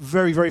 Or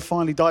very, very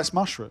finely diced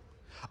mushroom,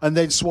 and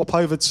then swap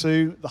over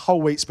to the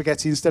whole wheat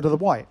spaghetti instead of the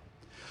white.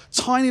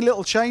 Tiny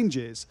little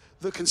changes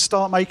that can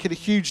start making a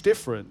huge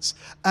difference,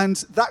 and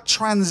that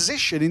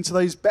transition into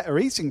those better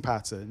eating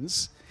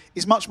patterns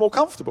is much more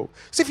comfortable.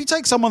 So if you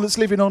take someone that's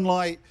living on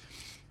like,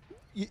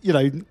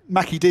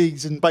 Mackie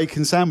D's and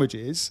bacon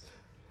sandwiches,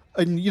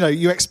 and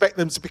you expect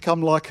them to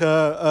become like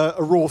a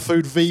raw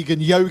food vegan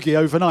yogi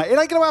overnight, it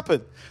ain't going to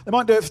happen. They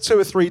might do it for 2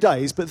 or 3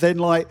 days, but then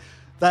like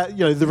that,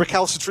 the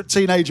recalcitrant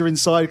teenager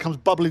inside comes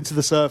bubbling to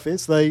the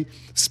surface. They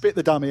spit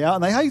the dummy out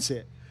and they hate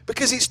it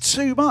because it's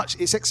too much.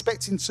 It's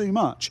expecting too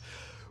much.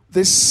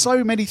 There's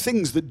so many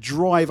things that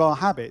drive our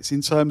habits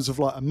in terms of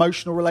like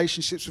emotional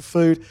relationships with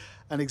food,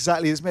 and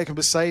exactly as Megan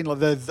was saying, like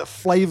the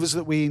flavours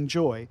that we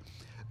enjoy.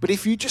 But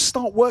if you just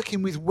start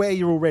working with where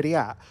you're already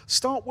at,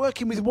 start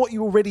working with what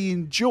you already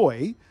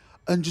enjoy,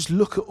 and just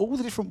look at all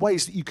the different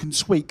ways that you can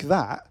tweak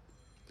that,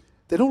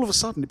 then all of a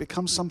sudden it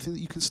becomes something that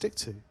you can stick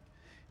to.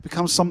 It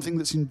becomes something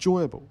that's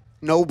enjoyable.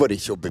 Nobody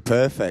should be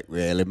perfect,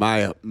 really.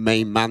 My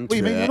main mantra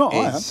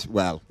is,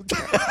 well,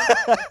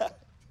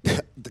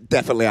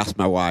 definitely asked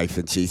my wife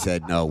and she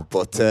said no.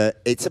 But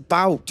it's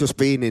about just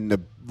being in the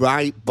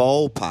right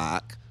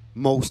ballpark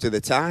most of the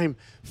time.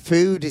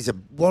 Food is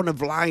one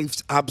of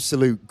life's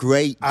absolute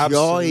great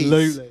joys.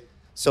 Absolutely.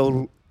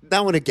 So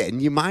now and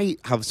again, you might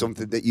have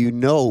something that you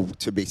know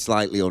to be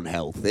slightly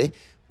unhealthy,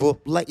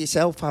 but let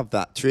yourself have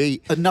that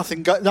treat. And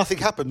nothing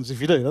happens if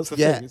you do. That's the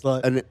thing. It's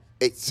like, and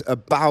it's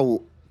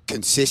about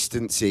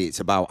consistency. It's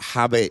about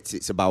habits.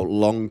 It's about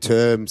long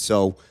term.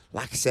 So,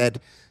 like I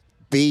said,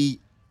 be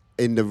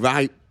in the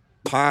right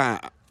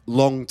part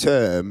long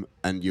term,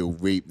 and you'll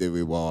reap the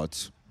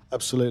rewards.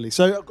 Absolutely.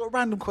 So I've got a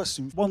random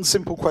question. One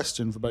simple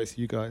question for both of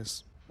you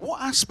guys.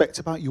 What aspect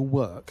about your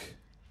work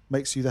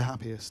makes you the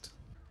happiest?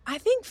 I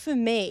think for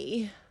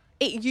me,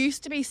 it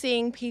used to be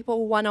seeing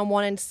people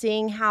one-on-one and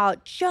seeing how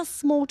just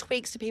small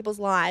tweaks to people's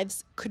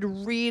lives could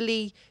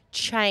really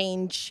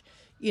change,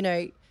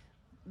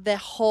 their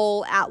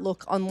whole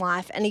outlook on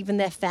life and even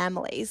their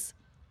families.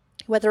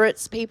 Whether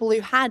it's people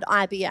who had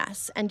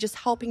IBS and just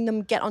helping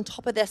them get on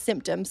top of their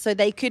symptoms so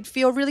they could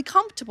feel really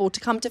comfortable to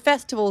come to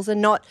festivals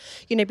and not,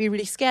 be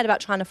really scared about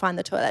trying to find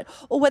the toilet.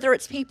 Or whether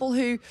it's people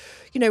who,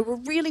 were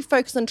really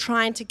focused on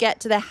trying to get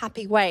to their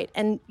happy weight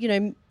and,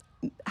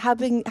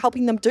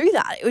 helping them do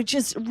that. It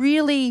just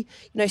really,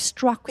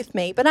 struck with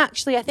me. But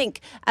actually, I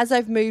think as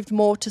I've moved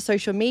more to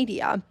social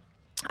media,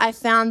 I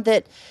found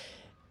that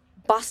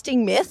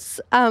busting myths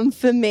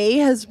for me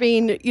has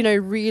been,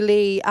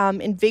 really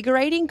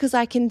invigorating, because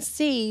I can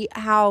see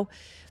how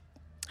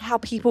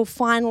people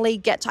finally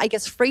get to, I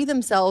guess, free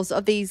themselves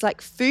of these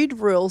like food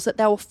rules that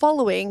they were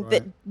following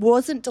that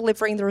wasn't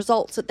delivering the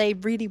results that they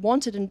really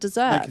wanted and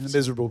deserved. Making them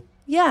miserable.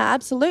 Yeah,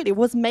 absolutely. It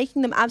was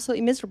making them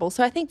absolutely miserable.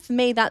 So I think for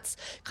me, that's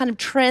kind of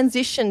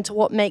transition to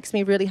what makes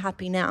me really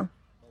happy now.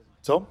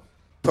 Tom?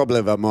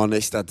 Probably, if I'm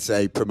honest, I'd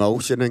say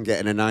promotion and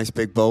getting a nice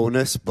big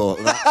bonus, but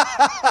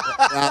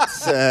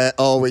that's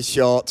always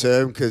short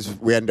term, because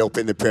we end up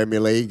in the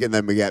Premier League and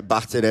then we get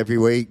battered every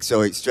week,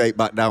 so it's straight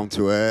back down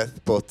to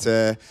earth. But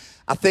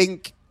I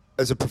think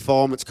as a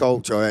performance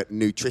coach or a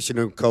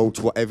nutritional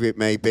coach, whatever it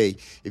may be,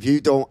 if you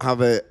don't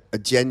have a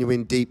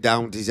genuine deep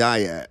down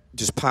desire,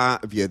 just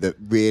part of you that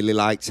really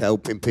likes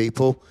helping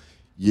people,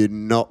 you're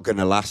not going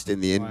to last in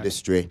the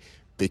industry,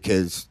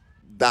 because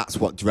that's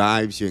what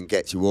drives you and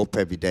gets you up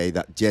every day,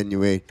 that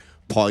genuine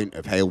point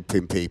of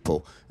helping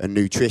people. And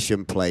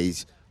nutrition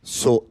plays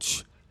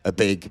such a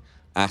big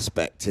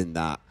aspect in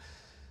that.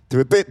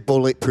 They're a bit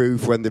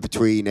bulletproof when they're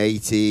between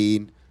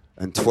 18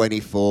 and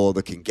 24.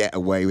 They can get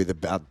away with a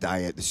bad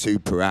diet. They're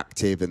super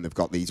active and they've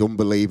got these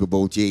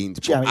unbelievable genes.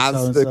 But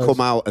as they come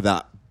out of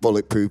that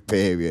bulletproof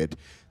period,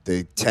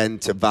 they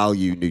tend to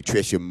value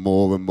nutrition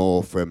more and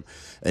more from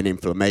an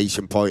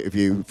inflammation point of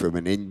view, from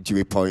an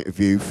injury point of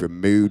view,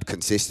 from mood,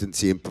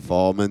 consistency and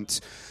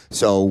performance.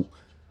 So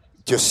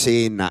just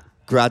seeing that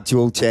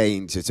gradual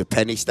change as a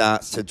penny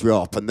starts to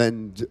drop, and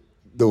then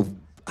they'll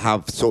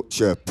have such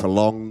a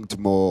prolonged,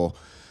 more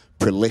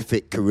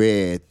prolific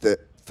career that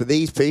for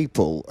these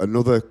people,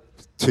 another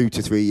 2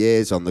 to 3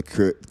 years on the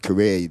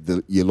career,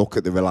 you look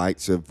at the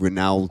likes of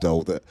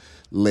Ronaldo that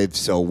live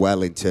so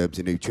well in terms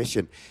of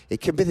nutrition.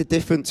 It can be the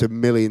difference of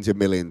millions and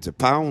millions of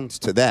pounds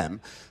to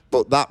them,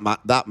 but that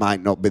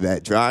might not be their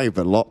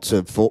driver. Lots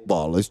of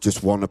footballers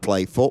just want to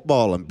play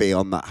football and be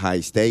on that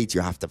high stage.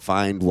 You have to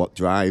find what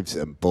drives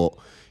them. But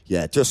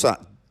yeah, just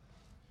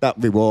that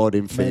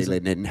rewarding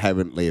feeling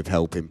inherently of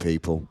helping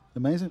people.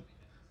 Amazing.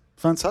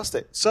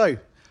 Fantastic. So,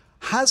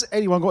 has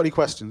anyone got any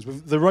questions?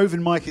 The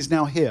roving mic is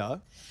now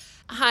here.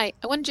 Hi,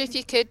 I wonder if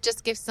you could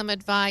just give some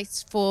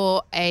advice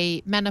for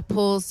a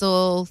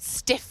menopausal,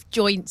 stiff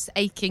joints,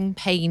 aching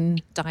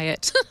pain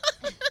diet.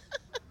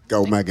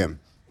 Go, Megan.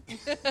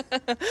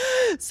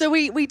 So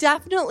we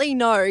definitely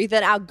know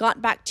that our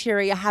gut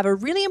bacteria have a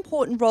really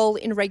important role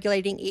in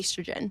regulating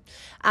estrogen.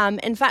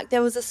 In fact,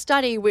 there was a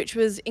study which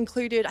was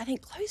included, I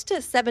think, close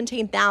to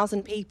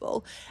 17,000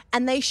 people,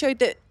 and they showed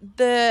that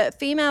the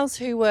females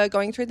who were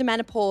going through the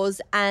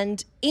menopause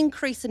and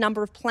increased the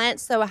number of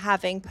plants they were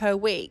having per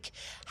week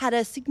had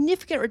a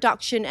significant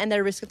reduction in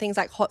their risk of things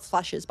like hot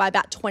flushes by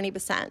about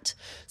 20%.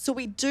 So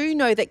we do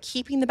know that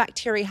keeping the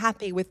bacteria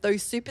happy with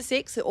those super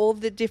six, all of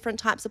the different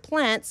types of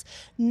plants,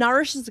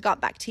 nourishes the gut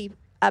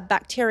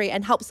bacteria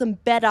and helps them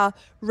better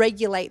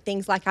regulate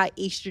things like our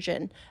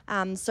estrogen.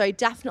 So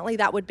definitely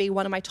that would be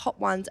one of my top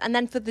ones. And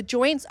then for the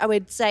joints, I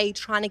would say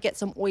trying to get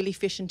some oily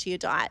fish into your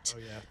diet.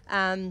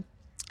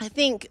 I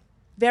think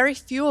very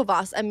few of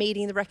us are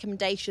meeting the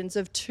recommendations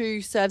of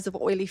 2 serves of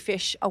oily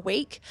fish a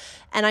week.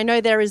 And I know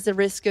there is the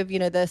risk of, the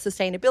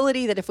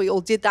sustainability, that if we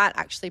all did that,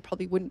 actually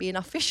probably wouldn't be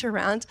enough fish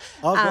around.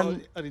 I've got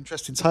an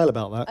interesting tale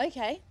about that.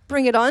 Okay,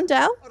 bring it on,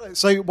 Dale.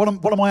 So one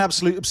of my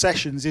absolute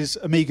obsessions is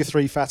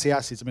omega-3 fatty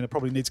acids. I mean, I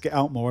probably need to get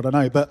out more, I don't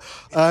know. But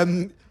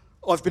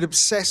I've been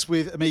obsessed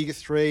with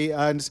omega-3,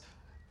 and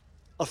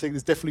I think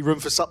there's definitely room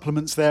for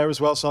supplements there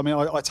as well. So, I mean,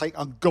 I take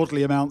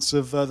ungodly amounts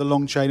of the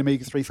long-chain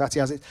omega-3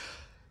 fatty acids.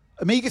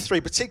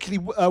 Omega-3, particularly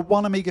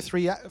one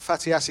omega-3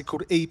 fatty acid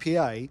called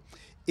EPA,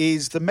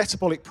 is the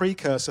metabolic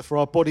precursor for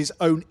our body's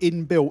own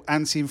inbuilt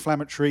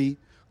anti-inflammatory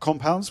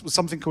compounds, with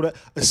something called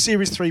a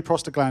series 3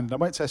 prostaglandin. I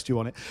won't test you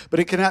on it, but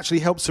it can actually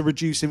help to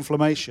reduce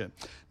inflammation.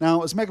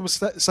 Now, as Megan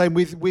was saying,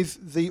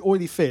 with the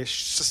oily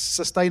fish,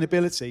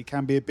 sustainability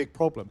can be a big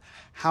problem.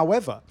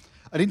 However,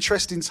 an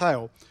interesting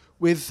tale,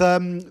 with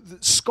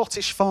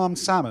Scottish farmed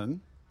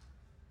salmon,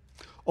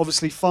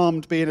 obviously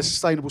farmed being a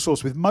sustainable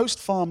source, with most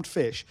farmed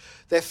fish,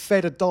 they're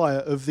fed a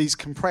diet of these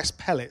compressed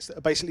pellets that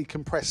are basically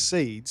compressed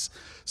seeds.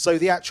 So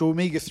the actual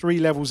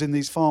omega-3 levels in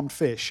these farmed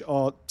fish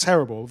are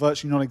terrible,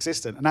 virtually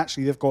non-existent. And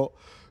actually they've got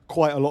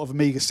quite a lot of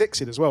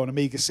omega-6 in as well. And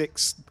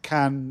omega-6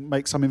 can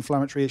make some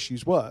inflammatory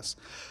issues worse.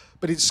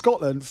 But in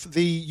Scotland,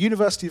 the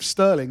University of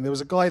Stirling, there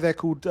was a guy there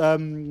called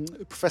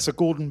Professor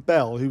Gordon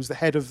Bell, who was the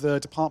head of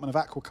the Department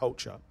of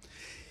Aquaculture.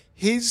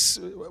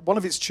 One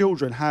of his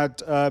children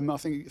had, I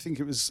think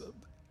it was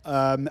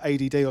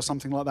ADD or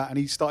something like that, and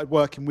he started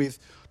working with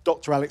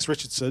Dr. Alex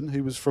Richardson,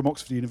 who was from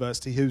Oxford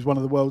University, who's one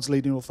of the world's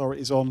leading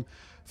authorities on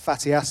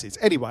fatty acids.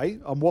 Anyway,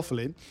 I'm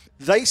waffling.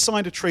 They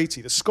signed a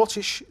treaty, the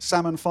Scottish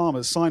salmon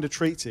farmers signed a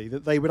treaty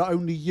that they would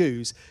only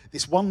use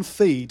this one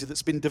feed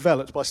that's been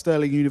developed by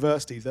Stirling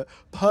University that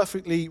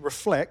perfectly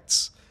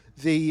reflects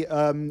the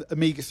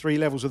omega-3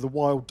 levels of the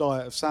wild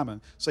diet of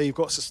salmon. So you've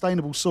got a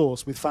sustainable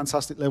source with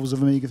fantastic levels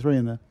of omega-3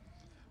 in there.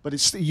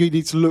 But you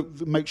need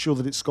to make sure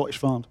that it's Scottish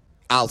farmed.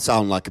 I'll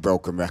sound like a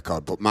broken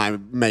record, but my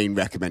main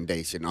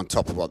recommendation, on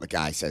top of what the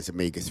guy says,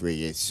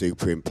 omega-3 is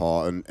super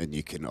important, and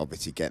you can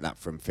obviously get that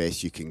from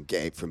fish. You can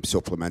get it from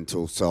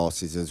supplemental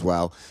sources as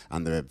well,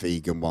 and there are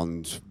vegan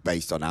ones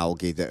based on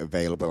algae that are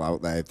available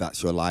out there if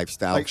that's your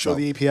lifestyle. Make sure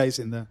the EPA's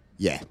in there.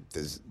 Yeah,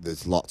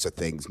 there's lots of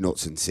things.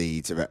 Nuts and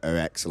seeds are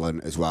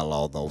excellent as well,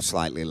 although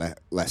slightly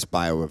less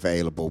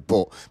bioavailable.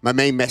 But my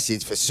main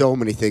message for so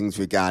many things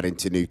regarding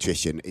to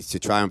nutrition is to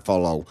try and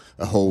follow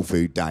a whole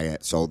food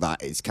diet. So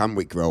that is, can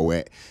we grow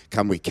it?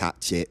 Can we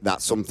catch it?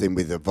 That's something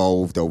we've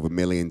evolved over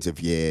millions of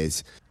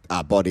years.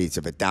 Our bodies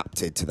have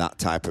adapted to that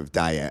type of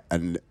diet,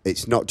 and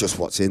it's not just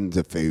what's in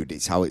the food,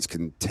 it's how it's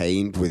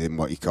contained within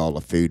what you call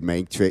a food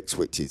matrix,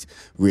 which is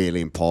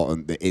really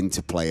important. The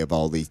interplay of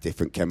all these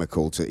different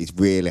chemicals is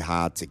really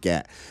hard to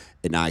get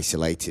in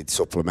isolated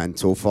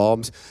supplemental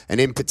forms, and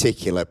in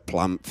particular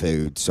plant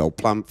foods. So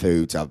plant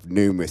foods have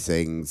numerous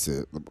things.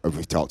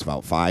 We've talked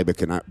about fibre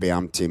can be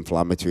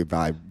anti-inflammatory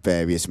by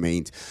various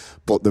means,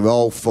 but they're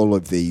all full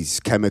of these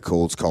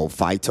chemicals called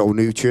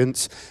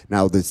phytonutrients.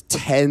 Now there's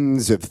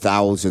tens of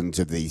thousands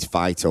of these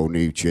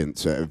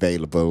phytonutrients that are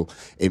available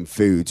in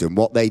foods, and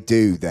what they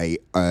do, they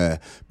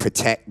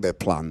protect the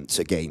plants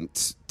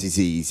against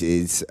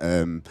diseases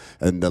and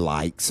the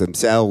likes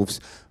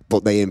themselves,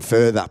 but they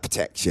infer that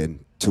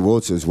protection to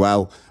us as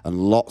well, and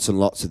lots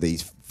of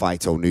these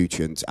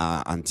phytonutrients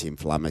are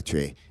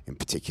anti-inflammatory, in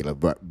particular,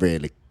 but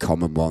really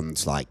common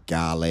ones like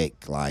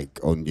garlic, like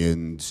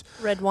onions.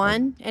 Red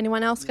wine.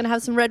 Anyone else going to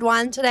have some red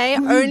wine today?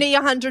 Only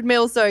 100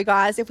 mils though,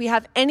 guys. If we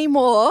have any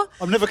more...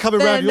 I'm never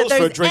coming round yours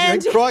for a drink,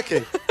 then,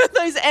 crikey.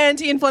 Those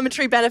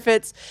anti-inflammatory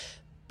benefits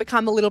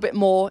become a little bit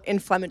more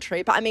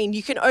inflammatory. But I mean,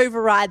 you can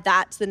override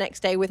that the next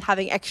day with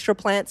having extra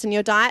plants in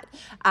your diet.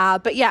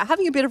 But yeah,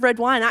 having a bit of red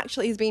wine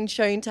actually has been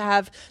shown to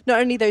have not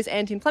only those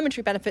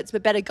anti-inflammatory benefits,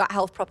 but better gut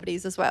health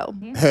properties as well.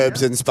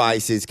 Herbs and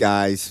spices,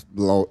 guys,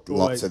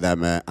 lots of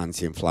them are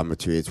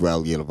anti-inflammatory as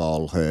well. You'll have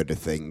all heard of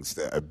things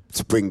that are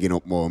springing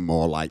up more and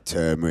more, like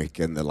turmeric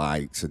and the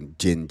likes, and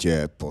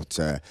ginger. But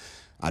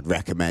I'd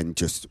recommend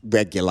just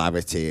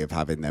regularity of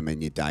having them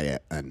in your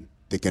diet, and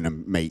they're going to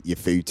make your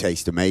food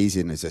taste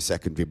amazing as a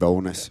secondary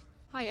bonus.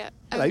 Hiya.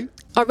 Hello.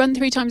 I run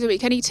 3 times a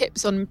week. Any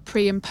tips on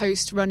pre and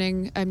post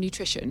running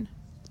nutrition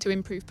to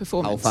improve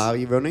performance? How far are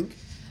you running?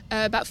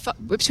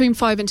 Between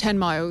 5 and 10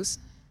 miles.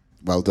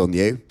 Well done,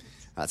 you.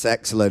 That's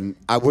excellent.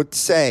 I would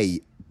say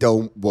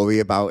don't worry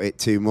about it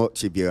too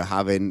much. If you're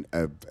having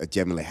a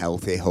generally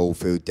healthy whole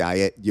food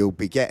diet, you'll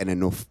be getting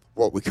enough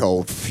what we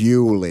call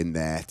fuel in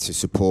there to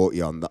support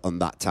you on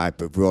that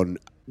type of run.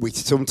 We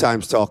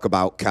sometimes talk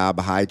about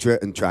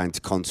carbohydrate and trying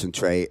to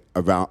concentrate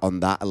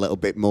on that a little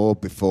bit more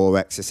before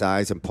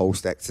exercise and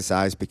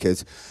post-exercise,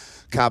 because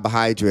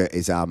carbohydrate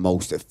is our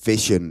most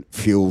efficient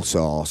fuel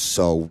source.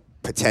 So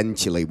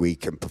potentially we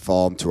can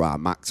perform to our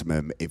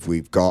maximum if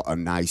we've got a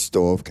nice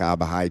store of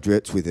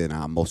carbohydrates within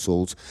our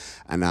muscles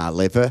and our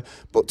liver.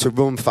 But to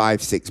run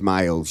 5-6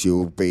 miles,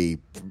 you'll be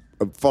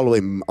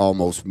following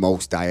almost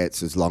most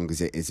diets, as long as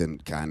it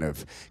isn't kind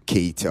of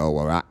keto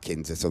or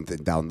Atkins or something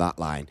down that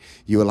line,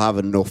 you will have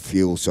enough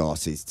fuel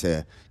sources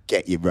to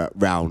get you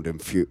round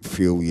and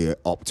fuel you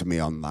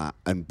optimally on that.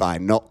 And by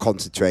not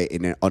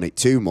concentrating on it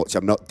too much,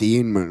 I'm not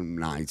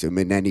demonising them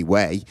in any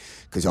way,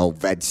 because all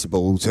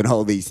vegetables and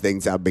all these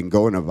things I've been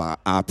going about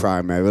are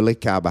primarily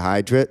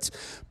carbohydrates,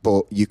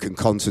 but you can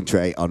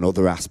concentrate on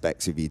other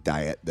aspects of your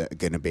diet that are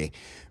going to be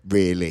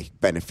really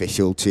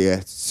beneficial to you.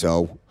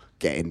 So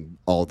getting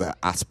all the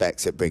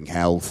aspects that bring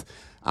health,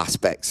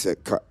 aspects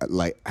that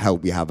like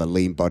help you have a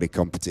lean body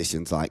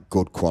competitions, like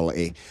good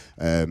quality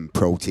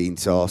protein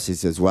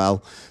sources as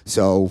well.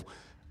 So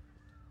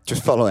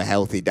just follow a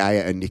healthy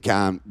diet and you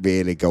can't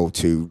really go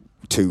too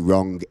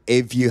wrong.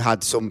 If you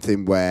had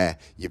something where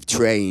you've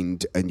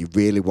trained and you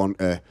really want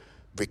to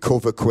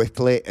recover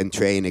quickly and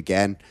train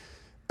again,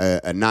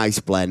 a nice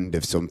blend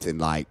of something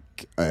like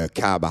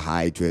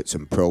carbohydrates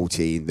and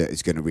protein that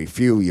is going to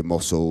refuel your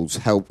muscles,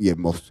 help your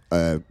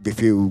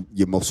refuel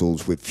your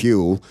muscles with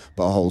fuel,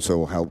 but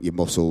also help your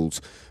muscles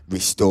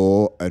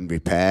restore and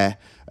repair.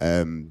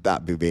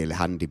 That'd be really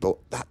handy, but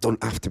that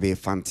don't have to be a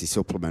fancy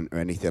supplement or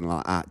anything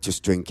like that.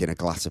 Just drinking a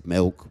glass of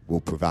milk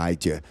will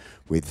provide you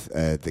with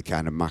the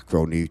kind of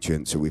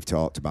macronutrients that we've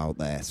talked about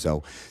there.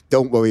 So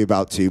don't worry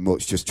about too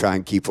much. Just try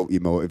and keep up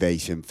your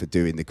motivation for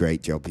doing the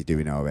great job you're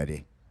doing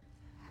already.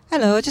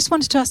 Hello, I just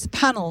wanted to ask the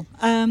panel,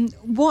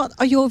 what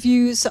are your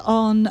views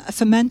on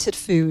fermented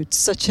foods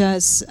such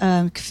as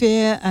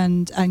kefir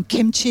and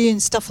kimchi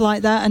and stuff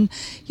like that? And,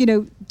 you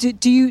know,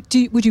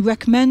 would you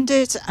recommend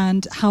it,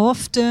 and how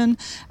often,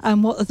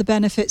 and what are the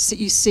benefits that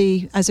you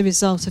see as a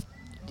result of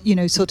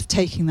sort of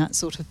taking that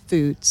sort of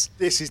foods?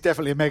 This is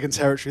definitely a Megan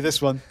territory,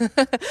 this one.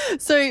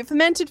 So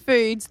fermented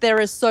foods, there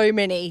are so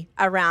many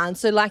around.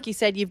 So like you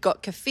said, you've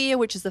got kefir,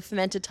 which is a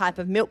fermented type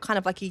of milk, kind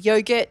of like a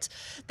yogurt.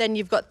 Then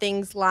you've got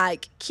things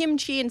like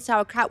kimchi and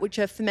sauerkraut, which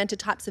are fermented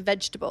types of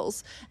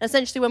vegetables. And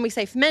essentially when we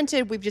say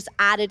fermented, we've just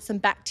added some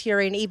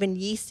bacteria and even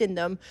yeast in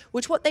them,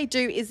 which what they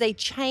do is they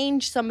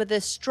change some of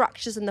the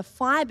structures and the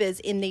fibers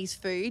in these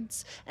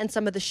foods and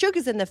some of the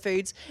sugars in the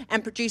foods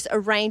and produce a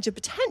range of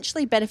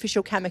potentially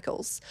beneficial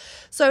chemicals.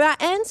 So our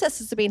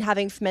ancestors have been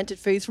having fermented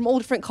foods from all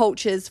different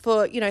cultures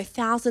for,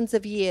 thousands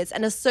of years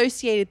and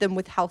associated them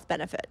with health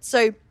benefits.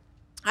 So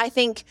I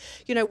think,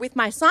 with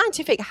my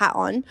scientific hat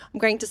on, I'm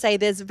going to say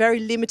there's very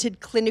limited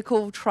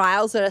clinical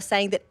trials that are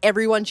saying that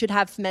everyone should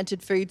have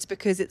fermented foods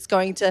because it's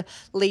going to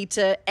lead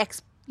to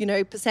X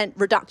percent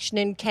reduction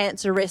in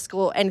cancer risk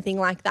or anything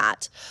like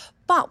that.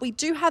 But we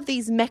do have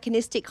these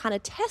mechanistic kind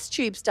of test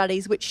tube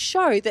studies which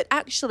show that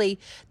actually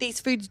these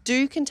foods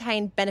do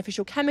contain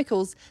beneficial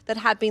chemicals that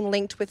have been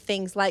linked with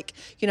things like,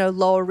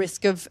 lower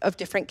risk of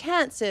different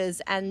cancers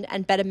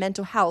and better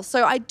mental health.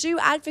 So I do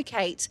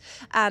advocate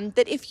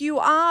that if you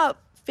are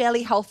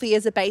fairly healthy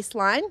as a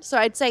baseline. So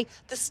I'd say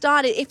the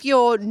start, if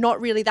you're not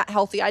really that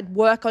healthy, I'd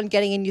work on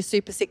getting in your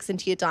Super 6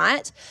 into your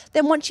diet.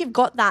 Then once you've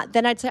got that,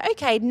 then I'd say,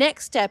 okay,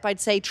 next step, I'd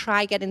say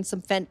try getting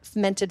some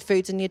fermented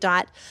foods in your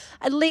diet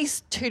at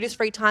least 2 to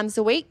 3 times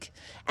a week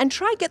and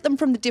try get them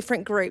from the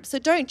different groups. So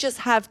don't just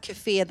have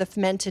kefir, the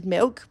fermented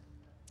milk.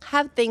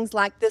 Have things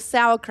like the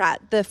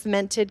sauerkraut, the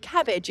fermented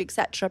cabbage,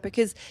 etc.,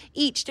 because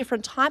each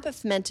different type of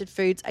fermented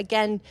foods,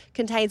 again,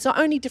 contains not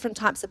only different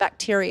types of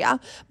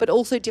bacteria, but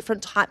also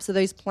different types of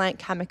those plant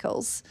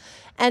chemicals.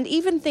 And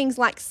even things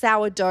like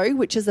sourdough,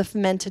 which is a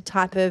fermented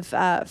type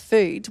of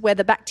food, where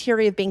the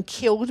bacteria have been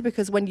killed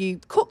because when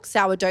you cook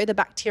sourdough, the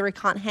bacteria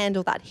can't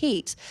handle that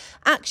heat.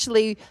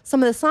 Actually,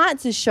 some of the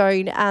science has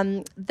shown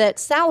that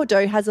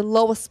sourdough has a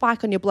lower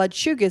spike on your blood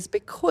sugars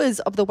because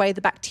of the way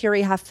the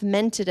bacteria have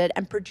fermented it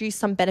and produced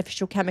some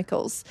beneficial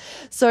chemicals.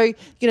 So,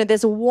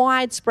 there's a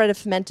wide spread of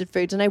fermented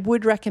foods, and I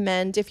would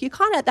recommend, if you're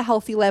kind of at the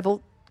healthy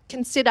level,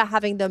 consider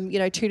having them,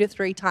 2 to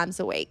 3 times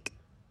a week.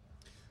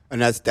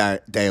 And as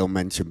Dale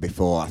mentioned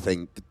before, I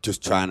think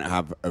just trying to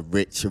have a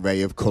rich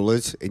array of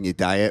colours in your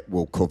diet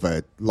will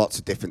cover lots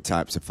of different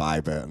types of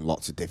fibre and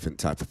lots of different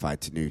types of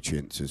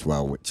phytonutrients as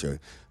well, which are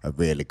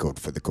really good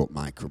for the gut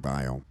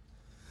microbiome.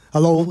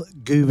 Hello,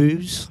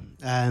 gurus.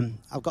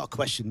 I've got a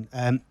question.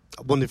 I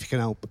wonder if you can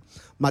help.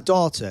 My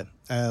daughter,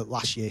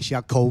 last year, she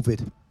had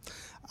COVID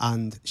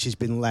and she's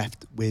been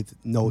left with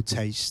no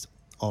taste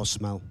or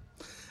smell.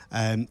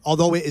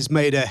 Although it has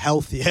made her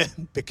healthier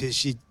because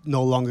she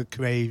no longer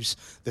craves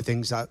the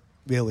things that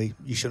really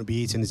you shouldn't be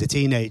eating as a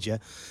teenager.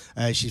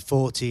 She's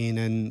 14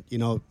 and,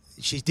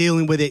 she's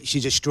dealing with it.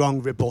 She's a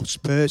strong,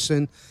 robust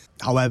person.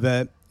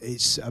 However,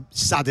 it's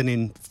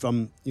saddening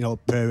from,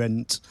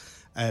 parent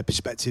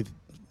perspective.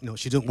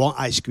 She doesn't want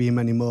ice cream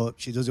anymore.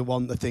 She doesn't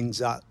want the things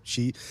that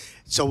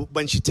So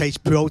when she tastes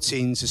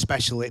proteins,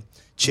 especially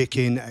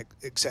chicken,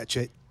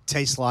 etc., it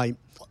tastes like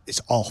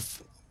it's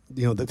off.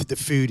 The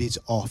food is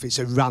off. It's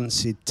a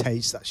rancid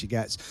taste that she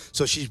gets.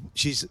 So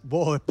she's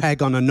wore a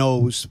peg on her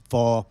nose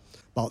for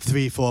about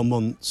 3-4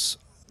 months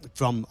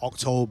from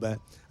October,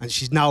 and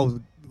she's now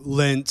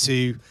learned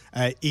to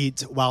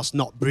eat whilst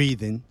not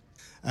breathing.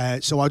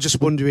 So I was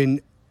just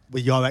wondering,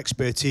 with your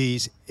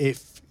expertise,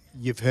 if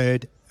you've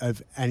heard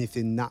of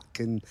anything that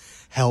can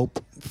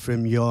help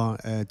from your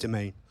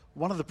domain.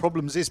 One of the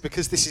problems is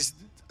because this is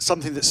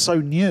something that's so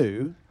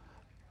new,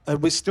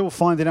 we're still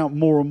finding out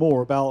more and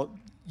more about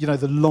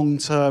the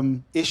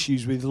long-term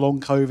issues with long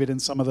COVID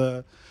and some of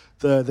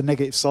the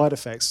negative side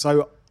effects.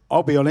 So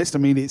I'll be honest,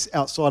 it's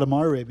outside of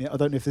my remit. I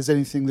don't know if there's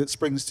anything that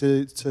springs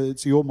to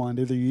your mind,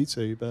 either you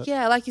two. But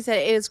yeah, like you said,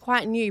 it is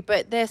quite new,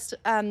 but there's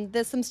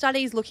some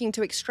studies looking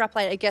to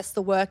extrapolate, I guess,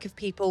 the work of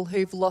people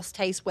who've lost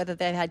taste, whether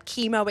they've had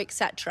chemo,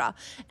 etc.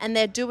 And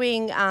they're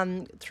doing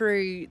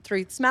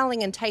through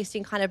smelling and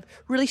tasting kind of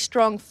really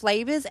strong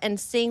flavors and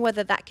seeing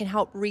whether that can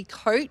help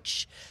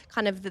recoach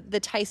kind of the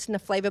taste and the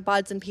flavor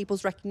buds and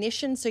people's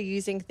recognition. So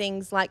using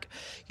things like,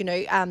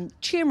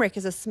 turmeric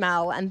as a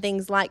smell and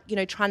things like,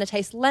 trying to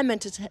taste lemon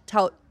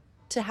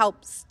to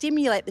help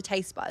stimulate the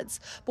taste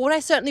buds. But what I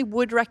certainly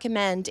would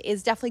recommend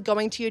is definitely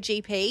going to your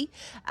GP.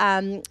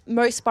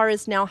 Most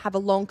boroughs now have a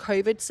long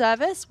COVID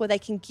service where they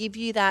can give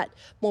you that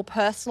more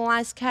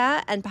personalised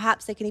care, and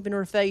perhaps they can even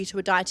refer you to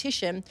a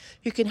dietitian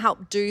who can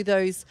help do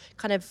those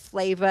kind of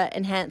flavour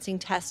enhancing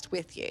tests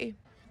with you.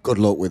 Good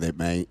luck with it,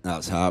 mate.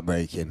 That's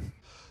heartbreaking.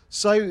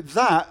 So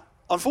that,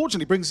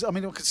 unfortunately, brings... I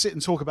could sit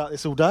and talk about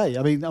this all day.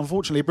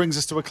 Unfortunately, it brings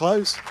us to a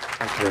close.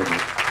 Thank you very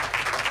much.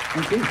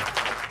 Thank you.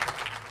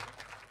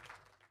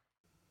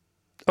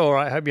 All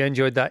right, I hope you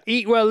enjoyed that.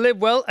 Eat Well, Live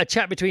Well, a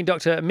chat between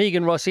Dr.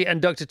 Megan Rossi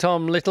and Dr.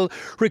 Tom Little,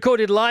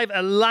 recorded live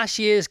at last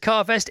year's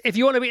Carfest. If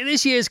you want to be at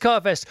this year's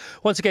Carfest,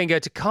 once again, go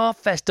to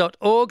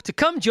carfest.org to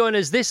come join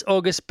us this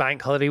August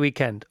bank holiday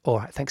weekend. All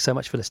right, thanks so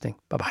much for listening.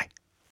 Bye-bye.